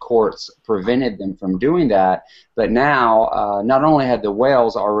course, the courts prevented them from doing that. But now, not only had the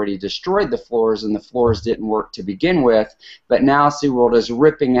whales already destroyed the floors, and the floors didn't work to begin with, but now SeaWorld is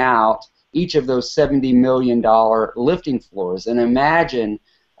ripping out each of those $70 million lifting floors. And imagine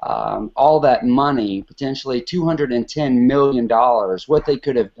all that money, potentially $210 million, what they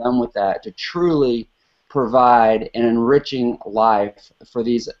could have done with that to truly provide an enriching life for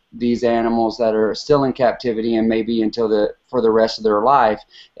these animals that are still in captivity and maybe for the rest of their life.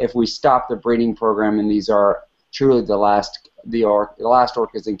 If we stop the breeding program, and these are truly the last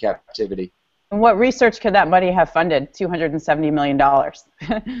orcas in captivity. And what research could that money have funded? $270 million.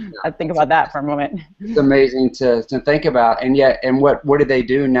 I think about that for a moment. It's amazing to think about, and what did they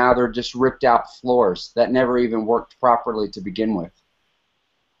do? Now they're just ripped out floors that never even worked properly to begin with.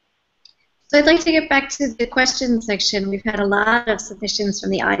 So I'd like to get back to the question section. We've had a lot of submissions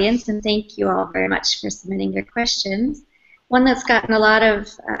from the audience, and thank you all very much for submitting your questions. One that's gotten a lot of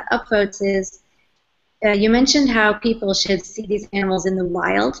upvotes is, you mentioned how people should see these animals in the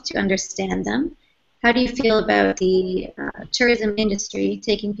wild to understand them. How do you feel about the tourism industry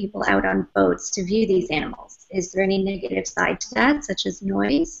taking people out on boats to view these animals? Is there any negative side to that, such as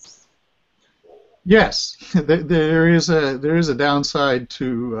noise? Yes, there is a downside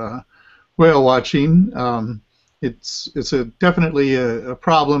to whale watching. It's definitely a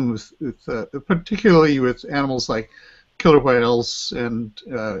problem with particularly with animals like killer whales and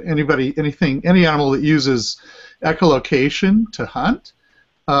any animal that uses echolocation to hunt.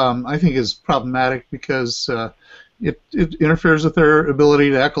 I think is problematic because it interferes with their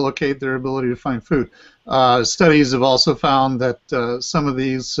ability to echolocate, their ability to find food. Studies have also found that some of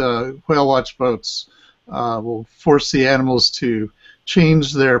these whale watch boats will force the animals to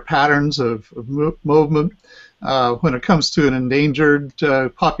change their patterns of movement. When it comes to an endangered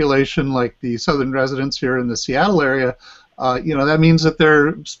population like the southern residents here in the Seattle area, that means that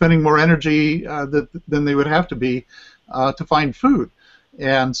they're spending more energy than they would have to be to find food.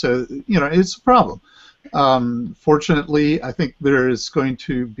 And so, it's a problem. Fortunately, I think there is going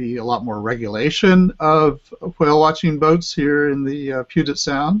to be a lot more regulation of whale watching boats here in the Puget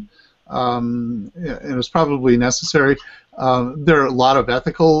Sound, and it's probably necessary. There are a lot of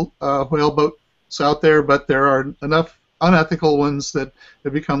ethical whale boats out there, but there are enough unethical ones that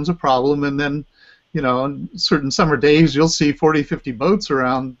it becomes a problem. And then, on certain summer days, you'll see 40, 50 boats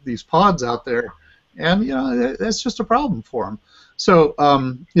around these pods out there, and that's just a problem for them. So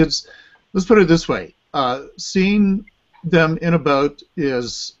let's put it this way: seeing them in a boat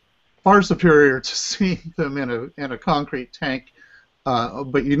is far superior to seeing them in a concrete tank.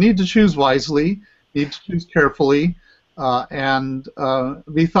 But you need to choose wisely, need to choose carefully, and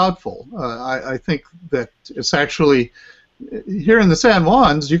be thoughtful. I think that it's actually, here in the San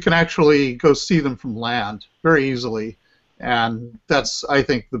Juans, you can actually go see them from land very easily, and that's, I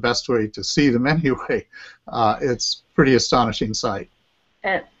think, the best way to see them anyway. It's a pretty astonishing sight.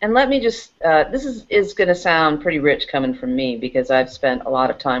 And let me just, this is going to sound pretty rich coming from me because I've spent a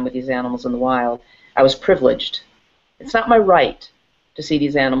lot of time with these animals in the wild. I was privileged. It's not my right to see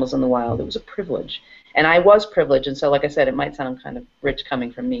these animals in the wild. It was a privilege. And I was privileged, and so, like I said, it might sound kind of rich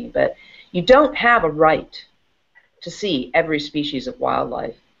coming from me, but you don't have a right to see every species of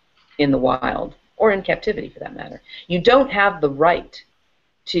wildlife in the wild, or in captivity for that matter. You don't have the right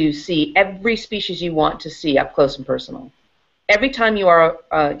to see every species you want to see up close and personal. Every time you are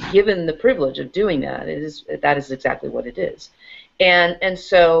given the privilege of doing that, that is exactly what it is. And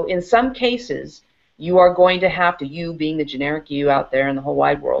so in some cases, you are going to have to, you being the generic you out there in the whole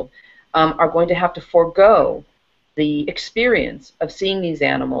wide world, are going to have to forego the experience of seeing these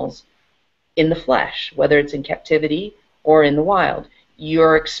animals in the flesh, whether it's in captivity or in the wild.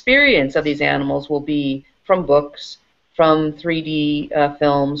 Your experience of these animals will be from books, from 3D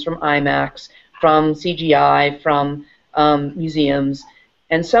films, from IMAX, from CGI, from museums,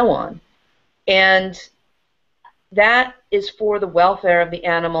 and so on. And that is for the welfare of the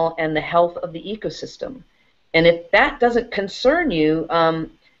animal and the health of the ecosystem. And if that doesn't concern you,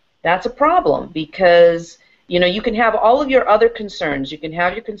 that's a problem, because you can have all of your other concerns. You can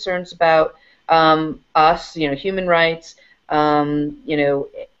have your concerns about us, human rights, anything,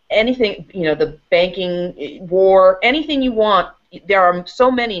 the banking war, anything you want. There are so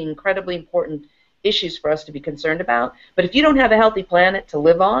many incredibly important issues for us to be concerned about. But if you don't have a healthy planet to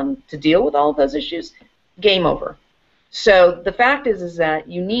live on, to deal with all of those issues, game over. So the fact is that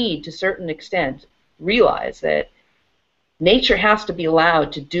you need, to a certain extent, realize that nature has to be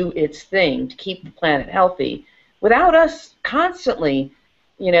allowed to do its thing to keep the planet healthy without us constantly,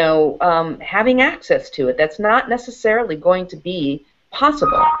 having access to it. That's not necessarily going to be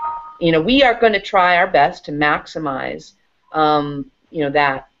possible. We are going to try our best to maximize,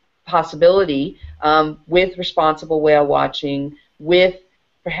 that possibility with responsible whale watching, with,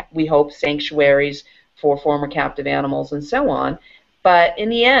 we hope, sanctuaries for former captive animals and so on. But in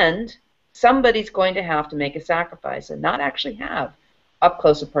the end, somebody's going to have to make a sacrifice and not actually have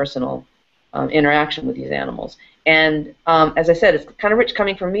up-close and personal interaction with these animals. And as I said, it's kind of rich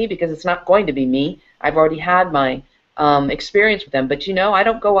coming from me because it's not going to be me. I've already had my experience with them. But I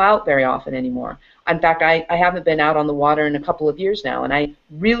don't go out very often anymore. In fact, I haven't been out on the water in a couple of years now, and I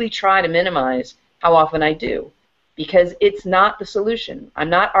really try to minimize how often I do, because it's not the solution. I'm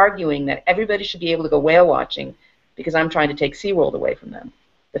not arguing that everybody should be able to go whale watching because I'm trying to take SeaWorld away from them.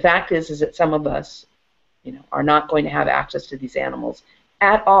 The fact is that some of us, are not going to have access to these animals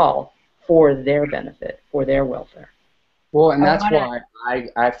at all for their benefit, for their welfare. Well, and that's why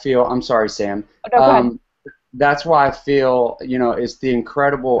I feel, I'm sorry, Sam. No, go ahead. That's why I feel, it's the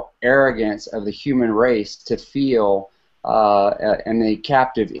incredible arrogance of the human race to feel, and the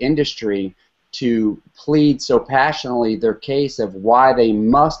captive industry to plead so passionately their case of why they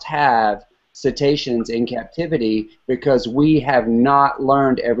must have cetaceans in captivity, because we have not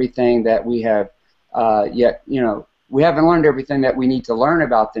learned everything that we have yet, we haven't learned everything that we need to learn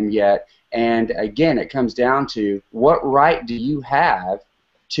about them yet. And again, it comes down to, what right do you have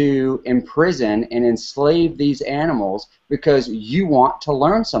to imprison and enslave these animals because you want to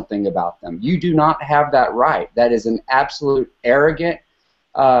learn something about them? You do not have that right. That is an absolute arrogant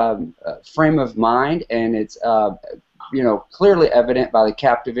frame of mind, and it's clearly evident by the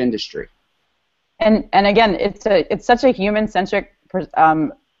captive industry. And again, it's such a human-centric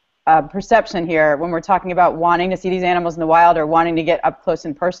perception here when we're talking about wanting to see these animals in the wild or wanting to get up close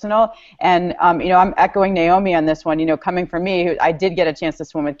and personal. And I'm echoing Naomi on this one. Coming from me, I did get a chance to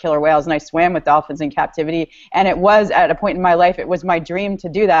swim with killer whales, and I swam with dolphins in captivity. And it was, at a point in my life, it was my dream to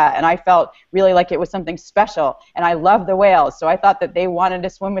do that, and I felt really like it was something special. And I love the whales, so I thought that they wanted to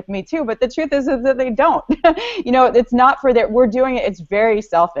swim with me too. But the truth is that they don't. It's not for that. We're doing it. It's very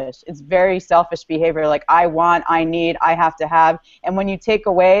selfish. It's very selfish behavior. Like, I want, I need, I have to have. And when you take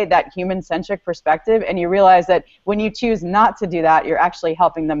away that human-centric perspective, and you realize that when you choose not to do that, you're actually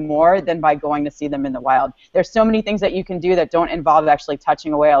helping them more than by going to see them in the wild. There's so many things that you can do that don't involve actually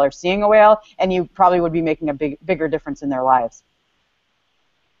touching a whale or seeing a whale, and you probably would be making a bigger difference in their lives.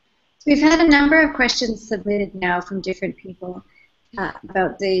 We've had a number of questions submitted now from different people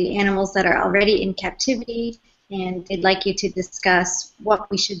about the animals that are already in captivity, and they'd like you to discuss what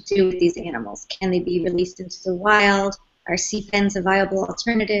we should do with these animals. Can they be released into the wild? Are sea pens a viable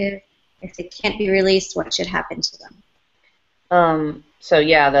alternative? If they can't be released, what should happen to them? So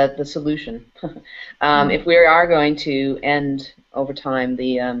yeah, the solution. If we are going to end over time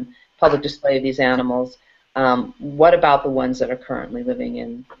the public display of these animals, what about the ones that are currently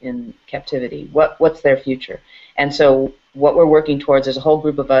living in captivity? What's their future? And so what we're working towards is a whole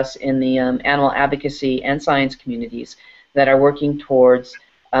group of us in the animal advocacy and science communities that are working towards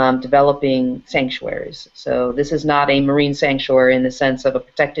developing sanctuaries. So this is not a marine sanctuary in the sense of a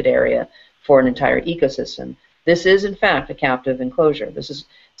protected area for an entire ecosystem. This is, in fact, a captive enclosure. This is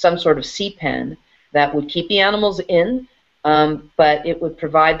some sort of sea pen that would keep the animals in, but it would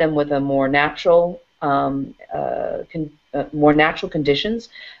provide them with a more natural, conditions.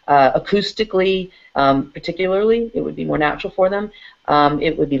 Acoustically, particularly, it would be more natural for them.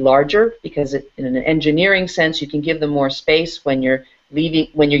 It would be larger because, in an engineering sense, you can give them more space when you're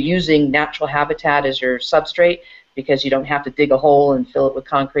using natural habitat as your substrate, because you don't have to dig a hole and fill it with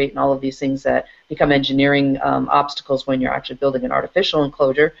concrete and all of these things that become engineering obstacles when you're actually building an artificial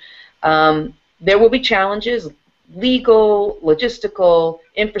enclosure. There will be challenges, legal, logistical,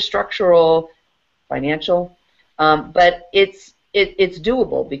 infrastructural, financial, but it's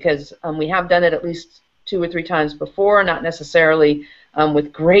doable because we have done it at least 2 or 3 times before, not necessarily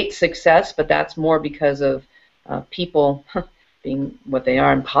with great success, but that's more because of people being what they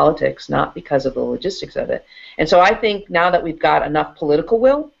are in politics, not because of the logistics of it. And so I think now that we've got enough political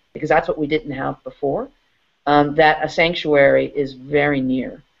will, because that's what we didn't have before, that a sanctuary is very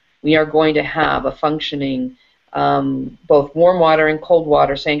near. We are going to have a functioning both warm water and cold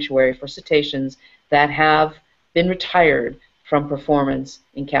water sanctuary for cetaceans that have been retired from performance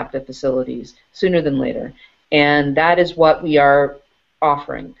in captive facilities sooner than later. And that is what we are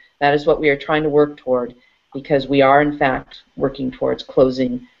offering. That is what we are trying to work toward, because we are, in fact, working towards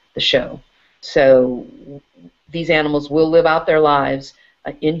closing the show. So these animals will live out their lives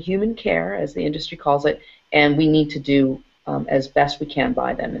in human care, as the industry calls it, and we need to do as best we can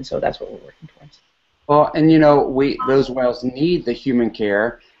by them, and so that's what we're working towards. Well, and those whales need the human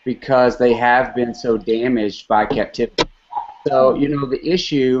care because they have been so damaged by captivity. So, the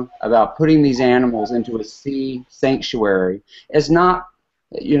issue about putting these animals into a sea sanctuary is not,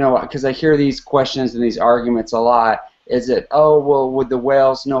 because I hear these questions and these arguments a lot. Is it, oh, well, would the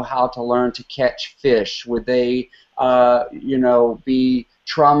whales know how to learn to catch fish? Would they, be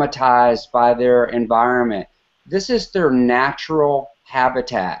traumatized by their environment? This is their natural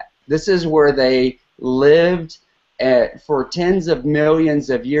habitat. This is where they lived for tens of millions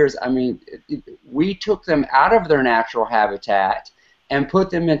of years. I mean, we took them out of their natural habitat and put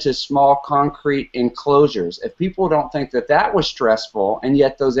them into small concrete enclosures. If people don't think that that was stressful, and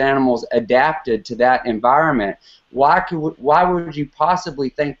yet those animals adapted to that environment, why would you possibly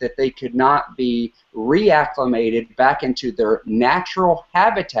think that they could not be reacclimated back into their natural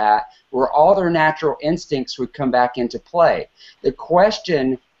habitat where all their natural instincts would come back into play? The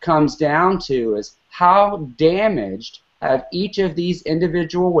question comes down to is how damaged have each of these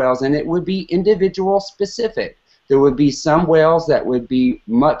individual whales, and it would be individual specific. There would be some whales that would be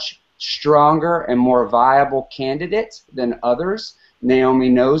much stronger and more viable candidates than others. Naomi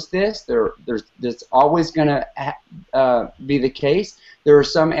knows this. There's always going to be the case. There are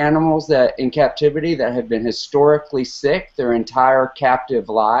some animals that in captivity that have been historically sick their entire captive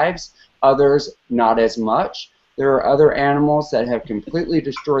lives. Others not as much. There are other animals that have completely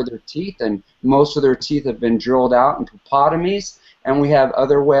destroyed their teeth, and most of their teeth have been drilled out in pulpotomies. And we have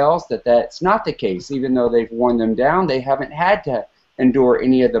other whales that's not the case. Even though they've worn them down, they haven't had to endure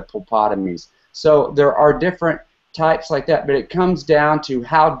any of the pulpotomies. So there are different types like that, but it comes down to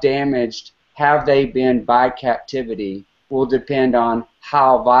how damaged have they been by captivity will depend on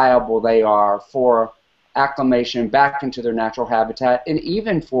how viable they are for acclimation back into their natural habitat, and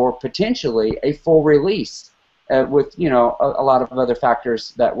even for potentially a full release with a lot of other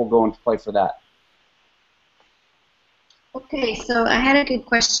factors that will go into play for that. Okay, so I had a good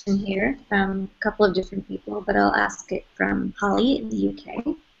question here from a couple of different people, but I'll ask it from Holly in the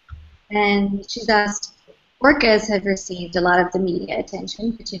UK. And she's asked, orcas have received a lot of the media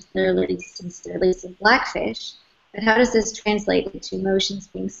attention, particularly since the release of blackfish, but how does this translate into motions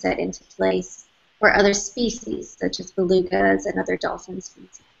being set into place for other species, such as belugas and other dolphin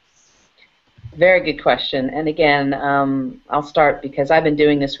species? Very good question. And again, I'll start because I've been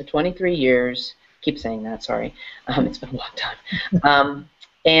doing this for 23 years. Keep saying that, sorry. It's been a long time.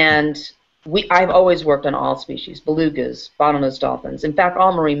 And I've always worked on all species, belugas, bottlenose dolphins, in fact,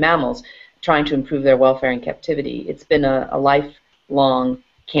 all marine mammals, trying to improve their welfare in captivity. It's been a lifelong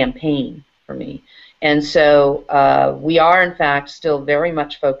campaign for me. And so we are, in fact, still very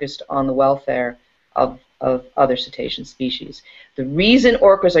much focused on the welfare of other cetacean species. The reason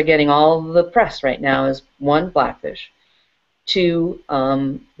orcas are getting all the press right now is, one, blackfish. Two,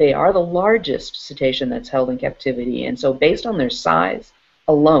 they are the largest cetacean that's held in captivity, and so based on their size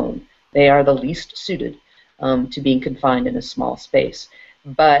alone, they are the least suited to being confined in a small space.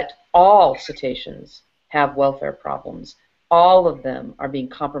 But all cetaceans have welfare problems. All of them are being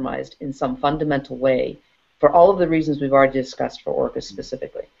compromised in some fundamental way for all of the reasons we've already discussed for orcas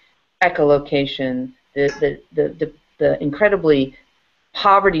specifically. Echolocation, the incredibly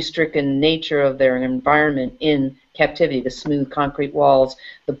poverty-stricken nature of their environment in captivity, the smooth concrete walls,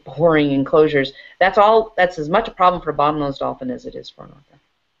 the boring enclosures. That's as much a problem for a bottlenose dolphin as it is for an orca.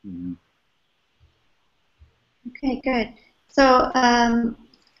 Mm-hmm. Okay, good. So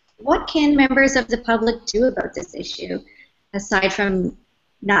what can members of the public do about this issue? Aside from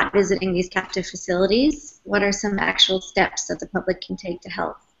not visiting these captive facilities, what are some actual steps that the public can take to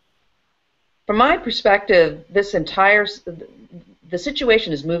help? From my perspective, the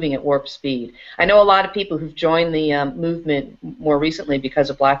situation is moving at warp speed. I know a lot of people who've joined the movement more recently because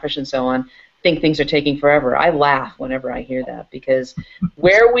of blackfish and so on think things are taking forever. I laugh whenever I hear that, because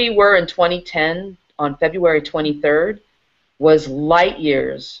where we were in 2010 on February 23rd was light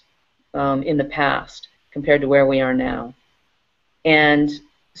years in the past compared to where we are now. And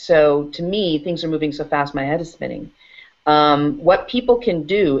so to me, things are moving so fast my head is spinning. What people can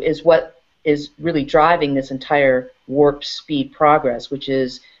do is what is really driving this entire warp speed progress, which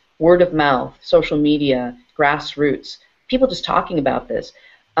is word of mouth, social media, grassroots, people just talking about this.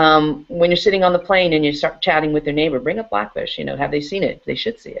 When you're sitting on the plane and you start chatting with your neighbor, bring up blackfish, have they seen it? They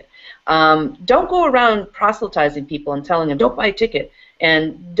should see it. Don't go around proselytizing people and telling them, don't buy a ticket,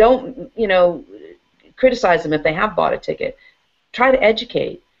 and don't, criticize them if they have bought a ticket. Try to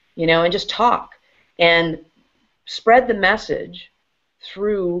educate. and just talk and spread the message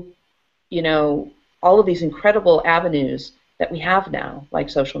through, all of these incredible avenues that we have now, like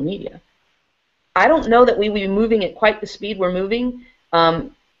social media. I don't know that we would be moving at quite the speed we're moving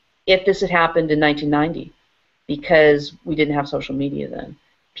if this had happened in 1990, because we didn't have social media then.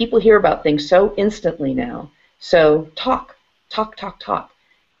 People hear about things so instantly now. So talk.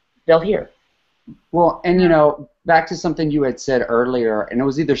 They'll hear. Well, and back to something you had said earlier, and it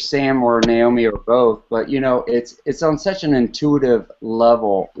was either Sam or Naomi or both, but it's on such an intuitive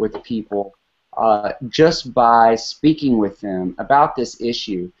level with people, just by speaking with them about this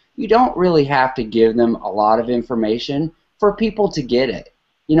issue. You don't really have to give them a lot of information for people to get it.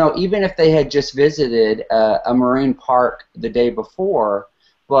 Even if they had just visited a marine park the day before,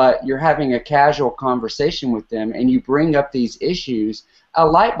 but you're having a casual conversation with them and you bring up these issues, a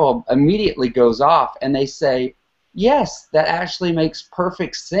light bulb immediately goes off and they say, yes, that actually makes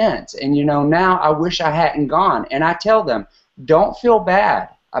perfect sense. And now I wish I hadn't gone. And I tell them, don't feel bad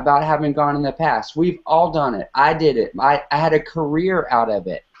about having gone in the past. We've all done it. I did it. I had a career out of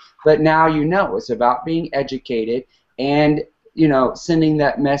it. But now it's about being educated and sending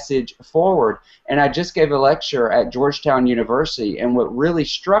that message forward. And I just gave a lecture at Georgetown University, and what really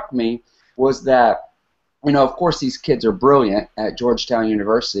struck me was that, of course these kids are brilliant at Georgetown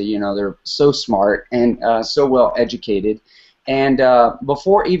University. They're so smart and so well educated. And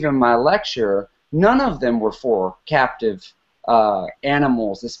before even my lecture, none of them were for captive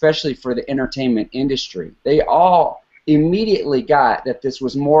animals, especially for the entertainment industry. They all immediately got that this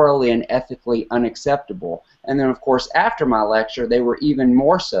was morally and ethically unacceptable. And then, of course, after my lecture, they were even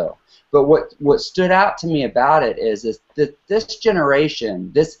more so. But what stood out to me about it is that this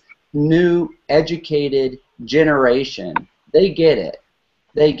generation, this new educated generation, they get it.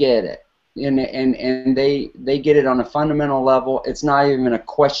 They get it. And they get it on a fundamental level. It's not even a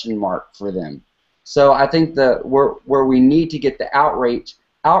question mark for them. So I think that where we need to get the outreach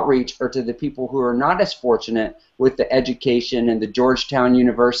are to the people who are not as fortunate with the education and the Georgetown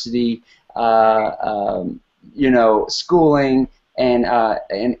University, schooling, and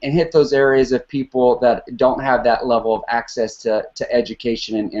hit those areas of people that don't have that level of access to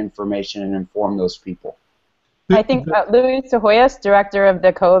education and information, and inform those people. I think Luis Sahoyas, director of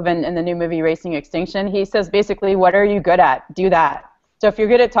the Cove and the new movie Racing Extinction, he says basically, what are you good at? Do that. So if you're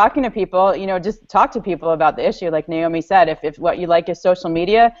good at talking to people, just talk to people about the issue. Like Naomi said, if what you like is social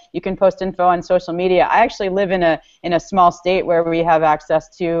media, you can post info on social media. I actually live in a small state where we have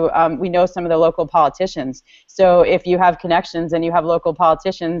access to, we know some of the local politicians. So if you have connections and you have local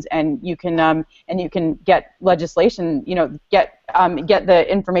politicians and you can get legislation, get the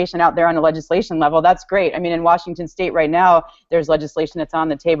information out there on a legislation level, that's great. I mean, in Washington State right now, there's legislation that's on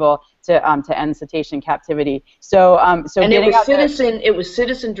the table to end cetacean captivity. So and it was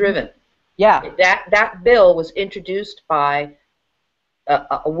citizen driven. Yeah. That bill was introduced by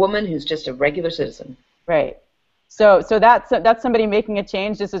a woman who's just a regular citizen. Right. So that's somebody making a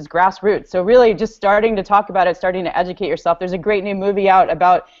change. This is grassroots. So really just starting to talk about it, starting to educate yourself. There's a great new movie out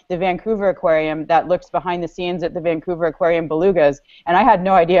about the Vancouver Aquarium that looks behind the scenes at the Vancouver Aquarium belugas. And I had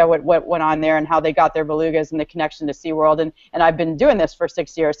no idea what went on there and how they got their belugas and the connection to SeaWorld. And I've been doing this for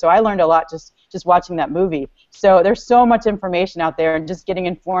 6 years, so I learned a lot just watching that movie. So there's so much information out there, and just getting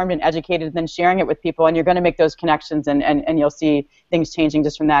informed and educated and then sharing it with people, and you're going to make those connections, and you'll see things changing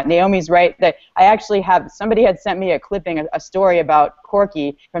just from that. Naomi's right that I actually somebody had sent me a clipping, a story about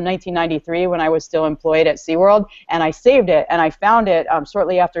Corky from 1993 when I was still employed at SeaWorld, and I saved it, and I found it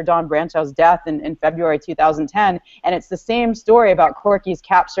shortly after Dawn Branchow's death in February 2010, and it's the same story about Corky's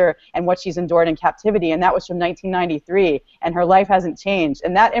capture and what she's endured in captivity, and that was from 1993, and her life hasn't changed,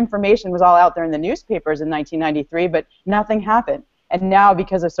 and that information was all out there in the newspapers in 1993, but nothing happened. And now,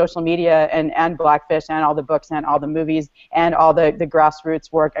 because of social media and Blackfish and all the books and all the movies and all the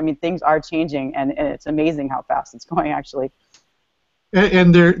grassroots work, I mean, things are changing, and it's amazing how fast it's going, actually.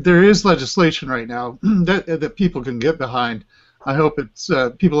 And there is legislation right now that people can get behind. I hope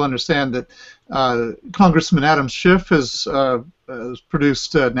people understand that Congressman Adam Schiff has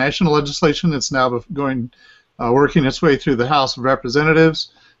produced national legislation. It's now working its way through the House of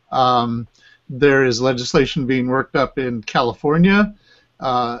Representatives. There is legislation being worked up in California.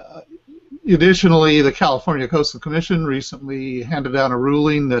 Additionally, the California Coastal Commission recently handed down a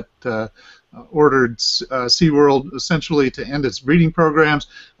ruling that ordered SeaWorld essentially to end its breeding programs.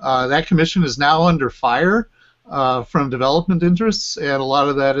 That commission is now under fire from development interests, and a lot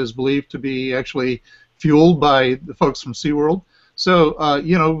of that is believed to be actually fueled by the folks from SeaWorld. So,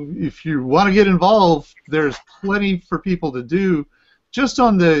 if you want to get involved, there's plenty for people to do just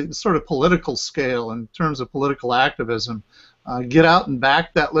on the sort of political scale in terms of political activism. get out and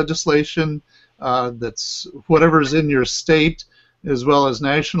back that legislation that's whatever's in your state as well as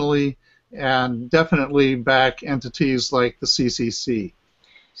nationally, and definitely back entities like the CCC.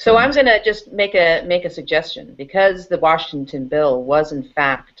 So I'm going to just make a suggestion. Because the Washington bill was in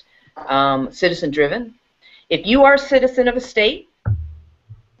fact citizen-driven, if you are a citizen of a state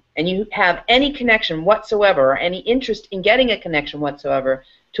and you have any connection whatsoever or any interest in getting a connection whatsoever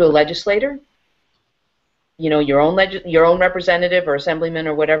to a legislator, you know, your own representative or assemblyman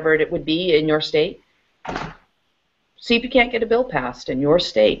or whatever it would be in your state, see if you can't get a bill passed in your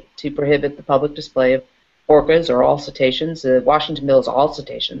state to prohibit the public display of orcas or all cetaceans. The Washington bill is all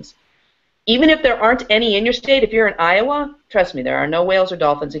cetaceans. Even if there aren't any in your state, if you're in Iowa, trust me, there are no whales or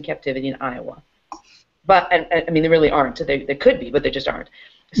dolphins in captivity in Iowa. But, and I mean, there really aren't. There could be, but there just aren't.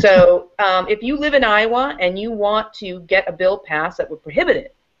 So if you live in Iowa and you want to get a bill passed that would prohibit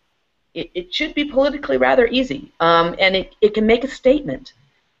it, it should be politically rather easy. And it can make a statement.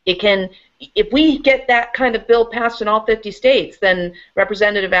 It can, if we get that kind of bill passed in all 50 states, then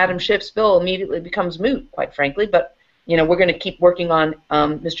Representative Adam Schiff's bill immediately becomes moot, quite frankly. But, you know, we're going to keep working on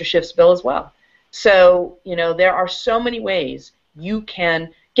Mr. Schiff's bill as well. So, you know, there are so many ways you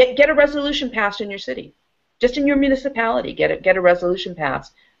can get a resolution passed in your city. Just in your municipality, get a resolution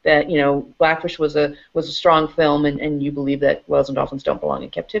passed that, you know, Blackfish was a strong film, and you believe that whales and dolphins don't belong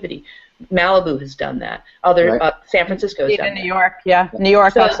in captivity. Malibu has done that. San Francisco has done that. New York, yeah. New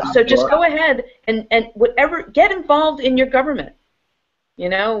York. So just go ahead and whatever, get involved in your government. You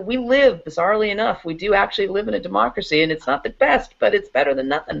know, we live, bizarrely enough, we do actually live in a democracy, and it's not the best, but it's better than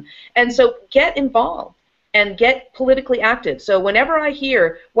nothing. And so get involved and get politically active. So whenever I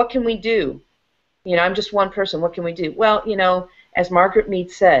hear, what can we do? You know, I'm just one person, what can we do? Well, you know, as Margaret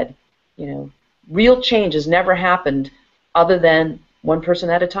Mead said, you know, real change has never happened other than one person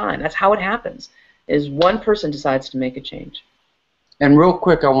at a time. That's how it happens, is one person decides to make a change. And real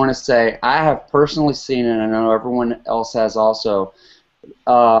quick, I want to say, I have personally seen, and I know everyone else has also,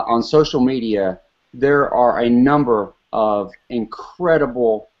 on social media, there are a number of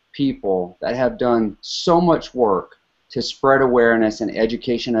incredible people that have done so much work to spread awareness and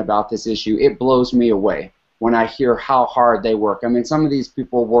education about this issue. It blows me away when I hear how hard they work. I mean, some of these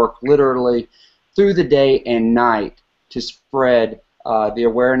people work literally through the day and night to spread the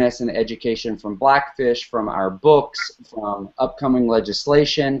awareness and education from Blackfish, from our books, from upcoming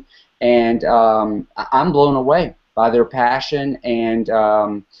legislation, and I'm blown away by their passion and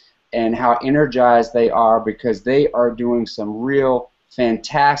how energized they are, because they are doing some real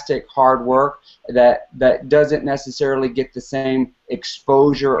fantastic hard work that doesn't necessarily get the same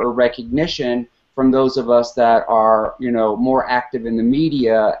exposure or recognition from those of us that are, you know, more active in the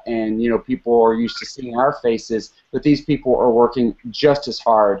media, and, you know, people are used to seeing our faces, but these people are working just as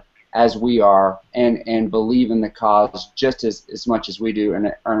hard as we are, and believe in the cause just as much as we do,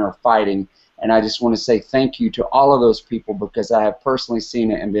 and are fighting. And I just want to say thank you to all of those people, because I have personally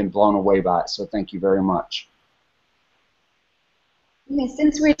seen it and been blown away by it. So thank you very much. Yeah,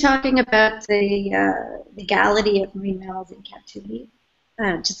 since we're talking about the legality of marine mammals in captivity,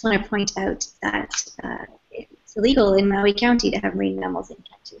 just want to point out that it's illegal in Maui County to have marine mammals in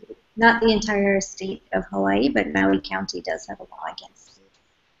captivity. Not the entire state of Hawaii, but Maui County does have a law against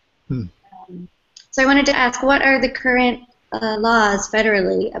it. So I wanted to ask, what are the current laws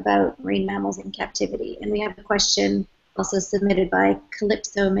federally about marine mammals in captivity? And we have a question also submitted by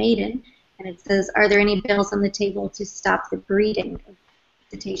Calypso Maiden, and it says, are there any bills on the table to stop the breeding of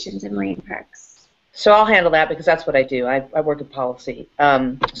cetaceans in marine parks? So I'll handle that, because that's what I do. I work in policy.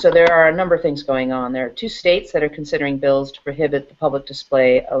 So there are a number of things going on. There are 2 states that are considering bills to prohibit the public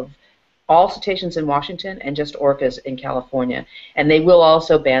display of all cetaceans in Washington and just orcas in California. And they will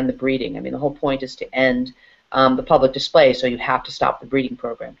also ban the breeding. I mean, the whole point is to end the public display, so you have to stop the breeding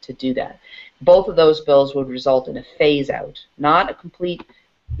program to do that. Both of those bills would result in a phase-out, not a complete,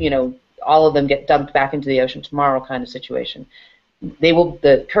 you know, all of them get dumped back into the ocean tomorrow kind of situation.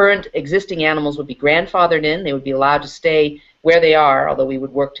 The current existing animals would be grandfathered in. They would be allowed to stay where they are, although we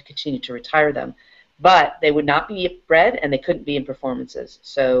would work to continue to retire them. But they would not be bred, and they couldn't be in performances.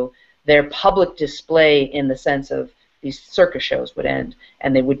 So their public display, in the sense of these circus shows, would end,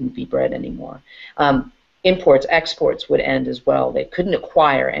 and they wouldn't be bred anymore. Imports, exports would end as well. They couldn't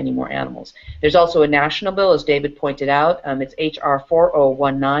acquire any more animals. There's also a national bill, as David pointed out. It's H.R.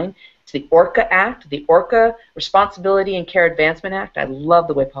 4019. It's the ORCA Act, the Orca Responsibility and Care Advancement Act. I love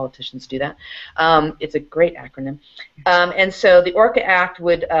the way politicians do that. It's a great acronym. And so the ORCA Act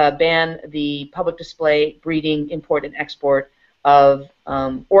would ban the public display, breeding, import, and export of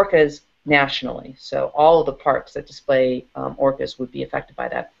orcas nationally. So all of the parks that display orcas would be affected by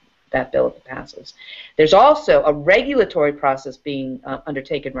that that bill if it passes. There's also a regulatory process being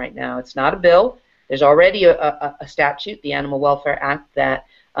undertaken right now. It's not a bill. There's already a statute, the Animal Welfare Act, that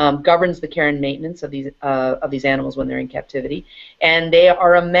governs the care and maintenance of these animals when they're in captivity, and they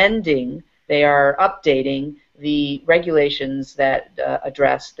are amending, they are updating the regulations that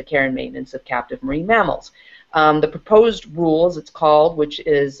address the care and maintenance of captive marine mammals. The proposed rules, it's called, which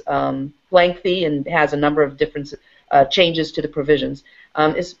is lengthy and has a number of different changes to the provisions,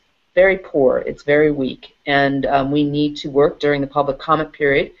 is very poor. It's very weak, and we need to work during the public comment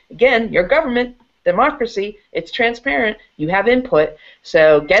period. Again, your government, democracy, it's transparent. You have input,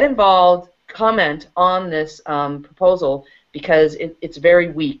 so get involved, comment on this proposal, because it's very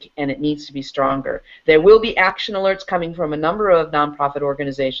weak and it needs to be stronger. There will be action alerts coming from a number of nonprofit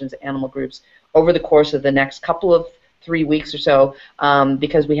organizations, animal groups, over the course of the next couple of 3 weeks or so,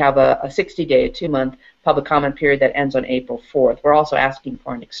 because we have a 60-day, a 2-month public comment period that ends on April 4th. We're also asking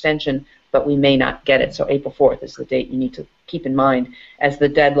for an extension, but we may not get it, so April 4th is the date you need to keep in mind as the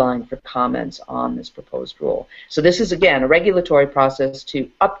deadline for comments on this proposed rule. So this is, again, a regulatory process to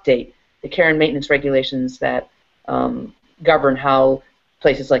update the care and maintenance regulations that govern how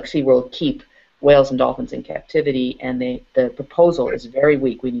places like SeaWorld keep whales and dolphins in captivity, and the proposal is very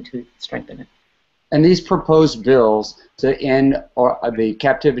weak. We need to strengthen it. And these proposed bills to end the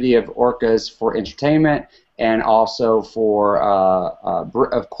captivity of orcas for entertainment and also for,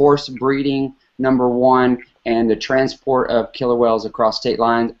 of course, breeding, number one, and the transport of killer whales across state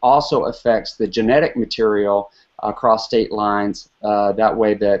lines also affects the genetic material across state lines. That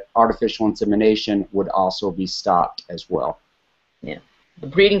way that artificial insemination would also be stopped as well. Yeah. The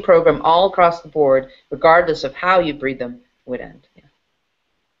breeding program all across the board, regardless of how you breed them, would end. Yeah.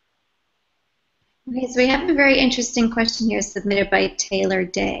 Okay, so we have a very interesting question here submitted by Taylor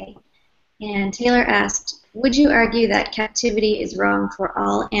Day. And Taylor asked, would you argue that captivity is wrong for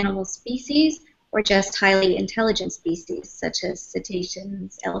all animal species or just highly intelligent species such as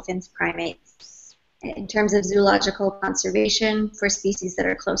cetaceans, elephants, primates, in terms of zoological conservation for species that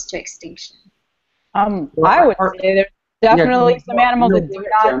are close to extinction? I would say there's definitely some animals that do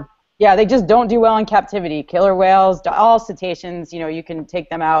not. Yeah, they just don't do well in captivity. Killer whales, all cetaceans, you can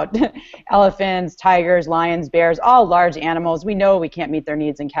take them out. Elephants, tigers, lions, bears, all large animals. We know we can't meet their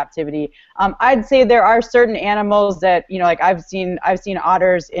needs in captivity. I'd say there are certain animals that, like I've seen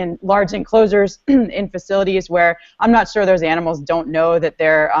otters in large enclosures in facilities where I'm not sure those animals don't know that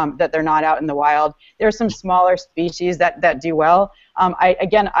they're not out in the wild. There are some smaller species that do well.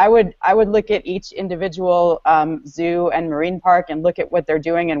 I would look at each individual zoo and marine park and look at what they're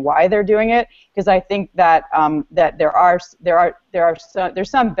doing and why they're doing it, because I think that there's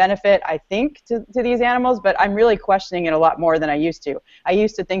some benefit, I think, to these animals, but I'm really questioning it a lot more than I used to. I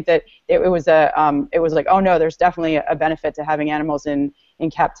used to think that it was like, oh no, there's definitely a benefit to having animals in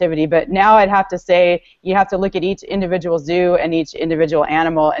captivity, but now I'd have to say you have to look at each individual zoo and each individual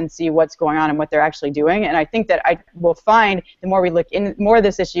animal and see what's going on and what they're actually doing. And I think that I will find the more we look in, more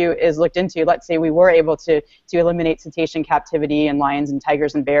this issue is looked into. Let's say we were able to eliminate cetacean captivity and lions and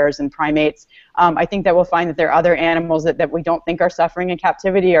tigers and bears and primates. I think that we'll find that there are other animals that we don't think are suffering in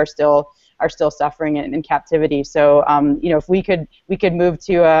captivity are still suffering in captivity. So if we could move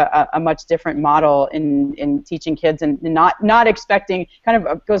to a much different model in teaching kids and not expecting, kind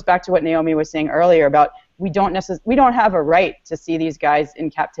of goes back to what Naomi was saying earlier about we don't have a right to see these guys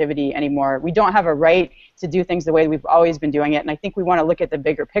in captivity anymore. We don't have a right to do things the way we've always been doing it. And I think we want to look at the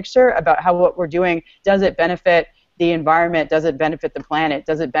bigger picture about how what we're doing, does it benefit the environment, does it benefit the planet,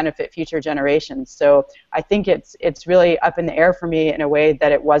 does it benefit future generations? So I think it's really up in the air for me in a way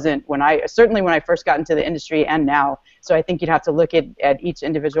that it wasn't certainly when I first got into the industry and now. So I think you'd have to look at each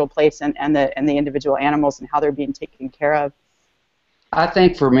individual place and the individual animals and how they're being taken care of. I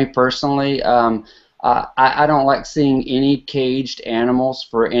think for me personally, I don't like seeing any caged animals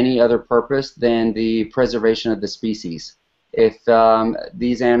for any other purpose than the preservation of the species. If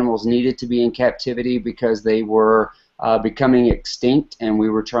these animals needed to be in captivity because they were becoming extinct and we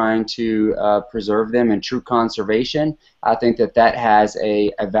were trying to preserve them in true conservation, I think that has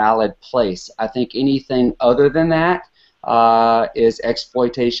a valid place. I think anything other than that is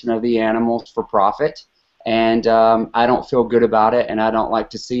exploitation of the animals for profit, and I don't feel good about it, and I don't like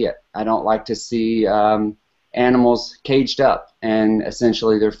to see it. I don't like to see animals caged up and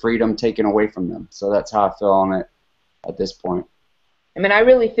essentially their freedom taken away from them. So that's how I feel on it at this point. I mean, I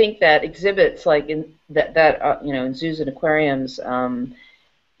really think that exhibits like in zoos and aquariums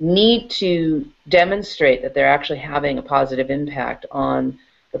need to demonstrate that they're actually having a positive impact on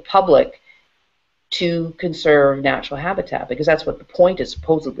the public to conserve natural habitat, because that's what the point is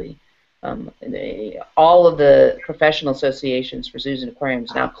supposedly. all of the professional associations for zoos and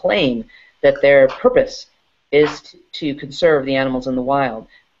aquariums now claim that their purpose is to conserve the animals in the wild.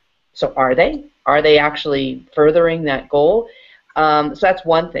 So are they? Are they actually furthering that goal? So that's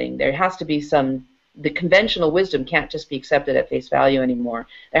one thing. There has to be some, the conventional wisdom can't just be accepted at face value anymore.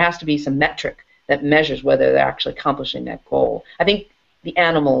 There has to be some metric that measures whether they're actually accomplishing that goal. I think the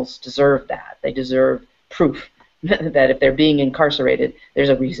animals deserve that. They deserve proof that if they're being incarcerated, there's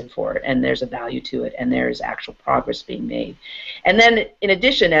a reason for it, and there's a value to it, and there's actual progress being made. And then, in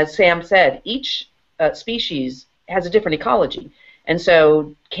addition, as Sam said, each species has a different ecology. And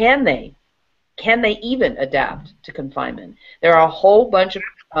so can they even adapt to confinement? There are a whole bunch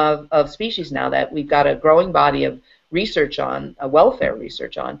of species now that we've got a growing body of research on, welfare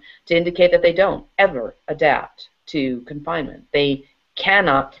research on, to indicate that they don't ever adapt to confinement. They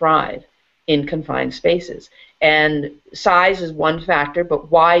cannot thrive in confined spaces. And size is one factor,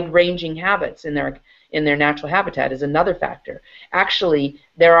 but wide-ranging habits in their natural habitat is another factor. Actually,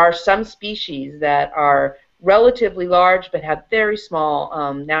 there are some species that are relatively large but have very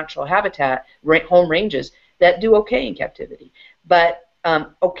small natural habitat, home ranges, that do okay in captivity. But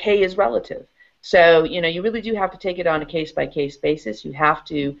okay is relative. So, you know, you really do have to take it on a case-by-case basis. You have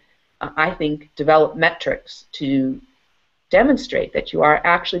to, I think, develop metrics to demonstrate that you are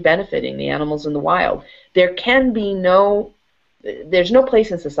actually benefiting the animals in the wild. There can be there's no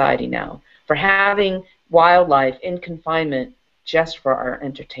place in society now for having wildlife in confinement just for our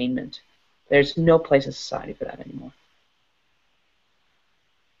entertainment. There's no place in society for that anymore.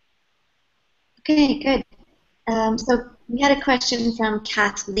 Okay, good. So we had a question from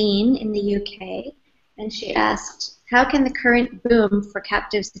Kathleen in the UK, and she asked, how can the current boom for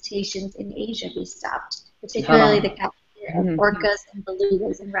captive cetaceans in Asia be stopped, particularly the capture of orcas and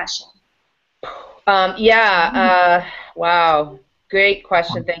belugas in Russia? Wow, great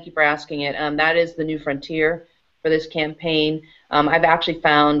question. Thank you for asking it. That is the new frontier for this campaign. I've actually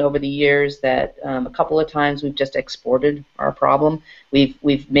found over the years that a couple of times we've just exported our problem.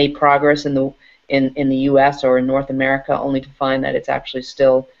 We've made progress in the U.S. or in North America, only to find that it's actually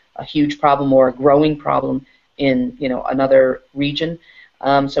still a huge problem or a growing problem in another region.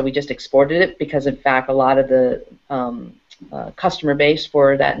 So we just exported it because, in fact, a lot of the customer base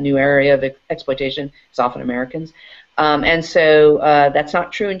for that new area of exploitation is often Americans. And so that's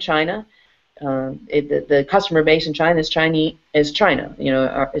not true in China. The customer base in China is Chinese, is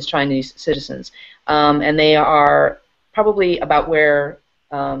Chinese citizens, and they are probably about where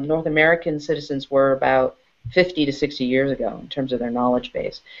North American citizens were about 50 to 60 years ago in terms of their knowledge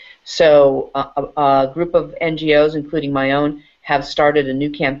base. So a group of NGOs, including my own, have started a new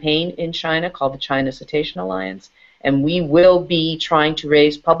campaign in China called the China Cetacean Alliance, and we will be trying to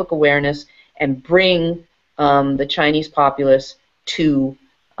raise public awareness and bring the Chinese populace to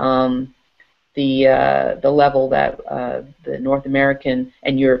the level that the North American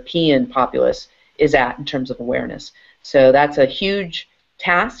and European populace is at in terms of awareness. So that's a huge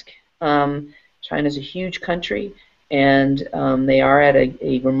task. China's a huge country, and they are at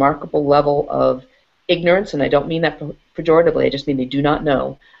a remarkable level of ignorance, and I don't mean that pejoratively, I just mean they do not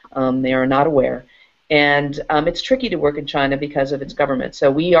know. They are not aware. And it's tricky to work in China because of its government. So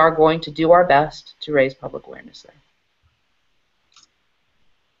we are going to do our best to raise public awareness there.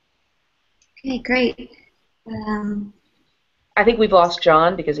 Okay, great. I think we've lost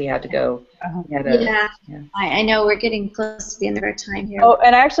John because he had to go. Yeah. I know we're getting close to the end of our time here. Oh,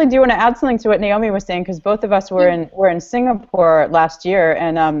 and I actually do want to add something to what Naomi was saying, because both of us were in Singapore last year,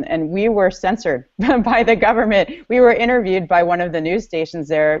 and we were censored by the government. We were interviewed by one of the news stations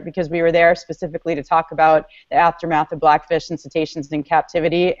there because we were there specifically to talk about the aftermath of blackfish and cetaceans in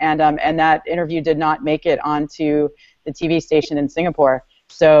captivity, and that interview did not make it onto the TV station in Singapore.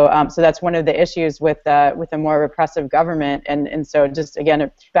 So that's one of the issues with a more repressive government, and so just again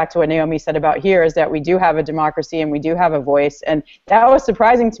back to what Naomi said about here is that we do have a democracy and we do have a voice, and that was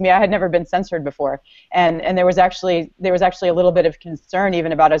surprising to me. I had never been censored before, and there was actually a little bit of concern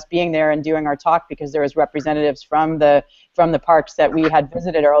even about us being there and doing our talk, because there was representatives from the parks that we had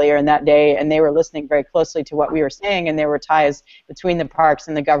visited earlier in that day, and they were listening very closely to what we were saying, and there were ties between the parks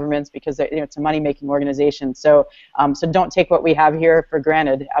and the governments because it's a money-making organization. So don't take what we have here for granted.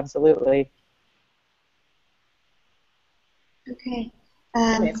 Absolutely. Okay.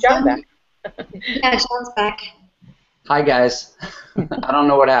 John back. Yeah, John's back. Hi, guys. I don't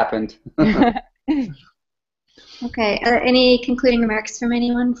know what happened. Okay. Are there any concluding remarks from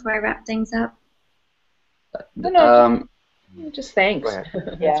anyone before I wrap things up? Just thanks.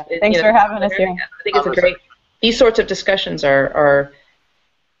 Yeah, thanks for having us here. I think it's a great. These sorts of discussions are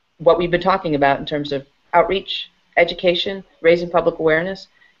what we've been talking about in terms of outreach, education, raising public awareness.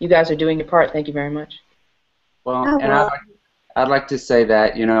 you guys are doing your part. Thank you very much. Well, Oh, and well. I'd like to say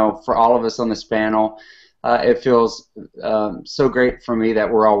that, you know, for all of us on this panel, it feels so great for me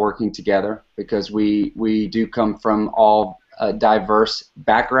that we're all working together, because we do come from all diverse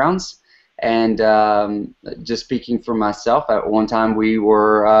backgrounds. And just speaking for myself, at one time we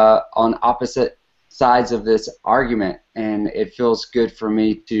were on opposite sides of this argument, and it feels good for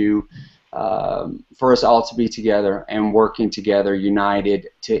me to for us all to be together and working together, united,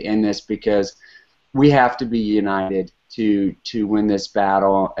 to end this, because we have to be united to win this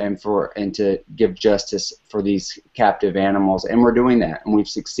battle and to give justice for these captive animals, and we're doing that, and we've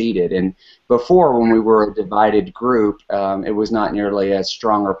succeeded. And before, when we were a divided group, it was not nearly as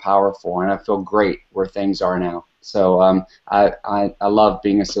strong or powerful, and I feel great where things are now. So I love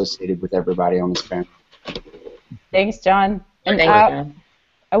being associated with everybody on this panel. Thanks, John. And Thank you, John.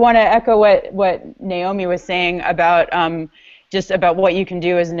 I want to echo what Naomi was saying about just about what you can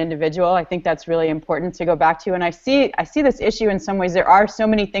do as an individual. I think that's really important to go back to. And I see this issue in some ways. There are so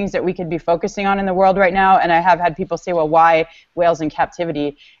many things that we could be focusing on in the world right now, and I have had people say, well, why whales in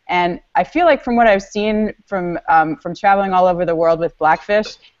captivity? And I feel like from what I've seen from traveling all over the world with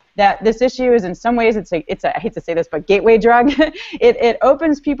blackfish, that this issue is in some ways it's a I hate to say this, but gateway drug. it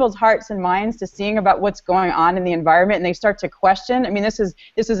opens people's hearts and minds to seeing about what's going on in the environment, and they start to question. I mean, this is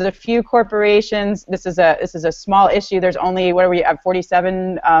a few corporations. This is a small issue. There's only, what are we at,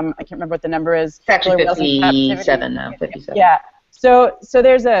 47? I can't remember what the number is. It's actually 57 now. 57. Yeah. So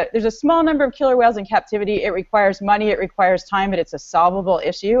there's a small number of killer whales in captivity. It requires money, it requires time, but it's a solvable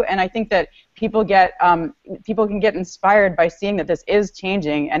issue. And I think that people can get inspired by seeing that this is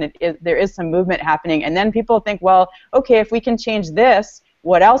changing, and there is some movement happening. And then people think, well, okay, if we can change this,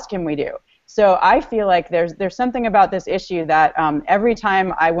 what else can we do? So I feel like there's something about this issue that every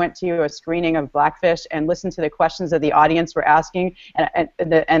time I went to a screening of blackfish and listened to the questions that the audience were asking,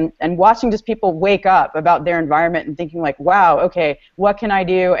 and watching just people wake up about their environment and thinking like, wow, okay, what can I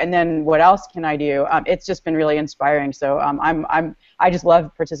do, and then what else can I do? It's just been really inspiring. So I just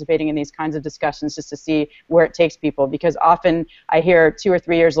love participating in these kinds of discussions just to see where it takes people, because often I hear 2 or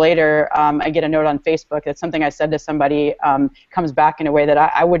 3 years later, I get a note on Facebook that something I said to somebody comes back in a way that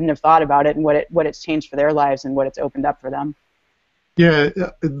I wouldn't have thought about it, and what it's changed for their lives and what it's opened up for them. Yeah,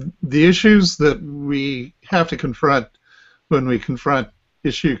 the issues that we have to confront when we confront the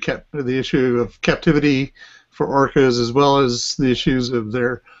issue of captivity for orcas, as well as the issues of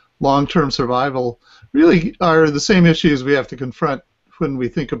their long-term survival, really are the same issues we have to confront when we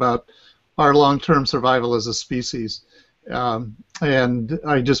think about our long-term survival as a species. And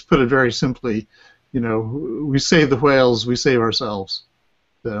I just put it very simply, you know, we save the whales, we save ourselves.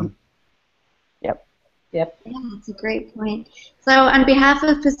 So. Yep. Yeah, that's a great point. So on behalf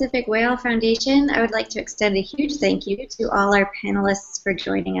of Pacific Whale Foundation, I would like to extend a huge thank you to all our panelists for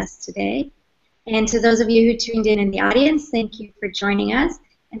joining us today. And to those of you who tuned in the audience, thank you for joining us.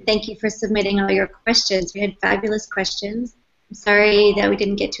 And thank you for submitting all your questions. We had fabulous questions. I'm sorry that we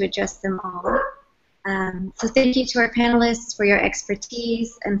didn't get to address them all. So thank you to our panelists for your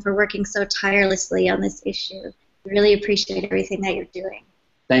expertise and for working so tirelessly on this issue. We really appreciate everything that you're doing.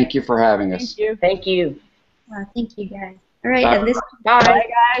 Thank you for having us. Thank you. Thank you. Thank you, guys. All right. Bye. And this. Bye. Bye,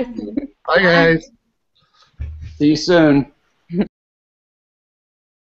 guys. Bye, guys. See you soon.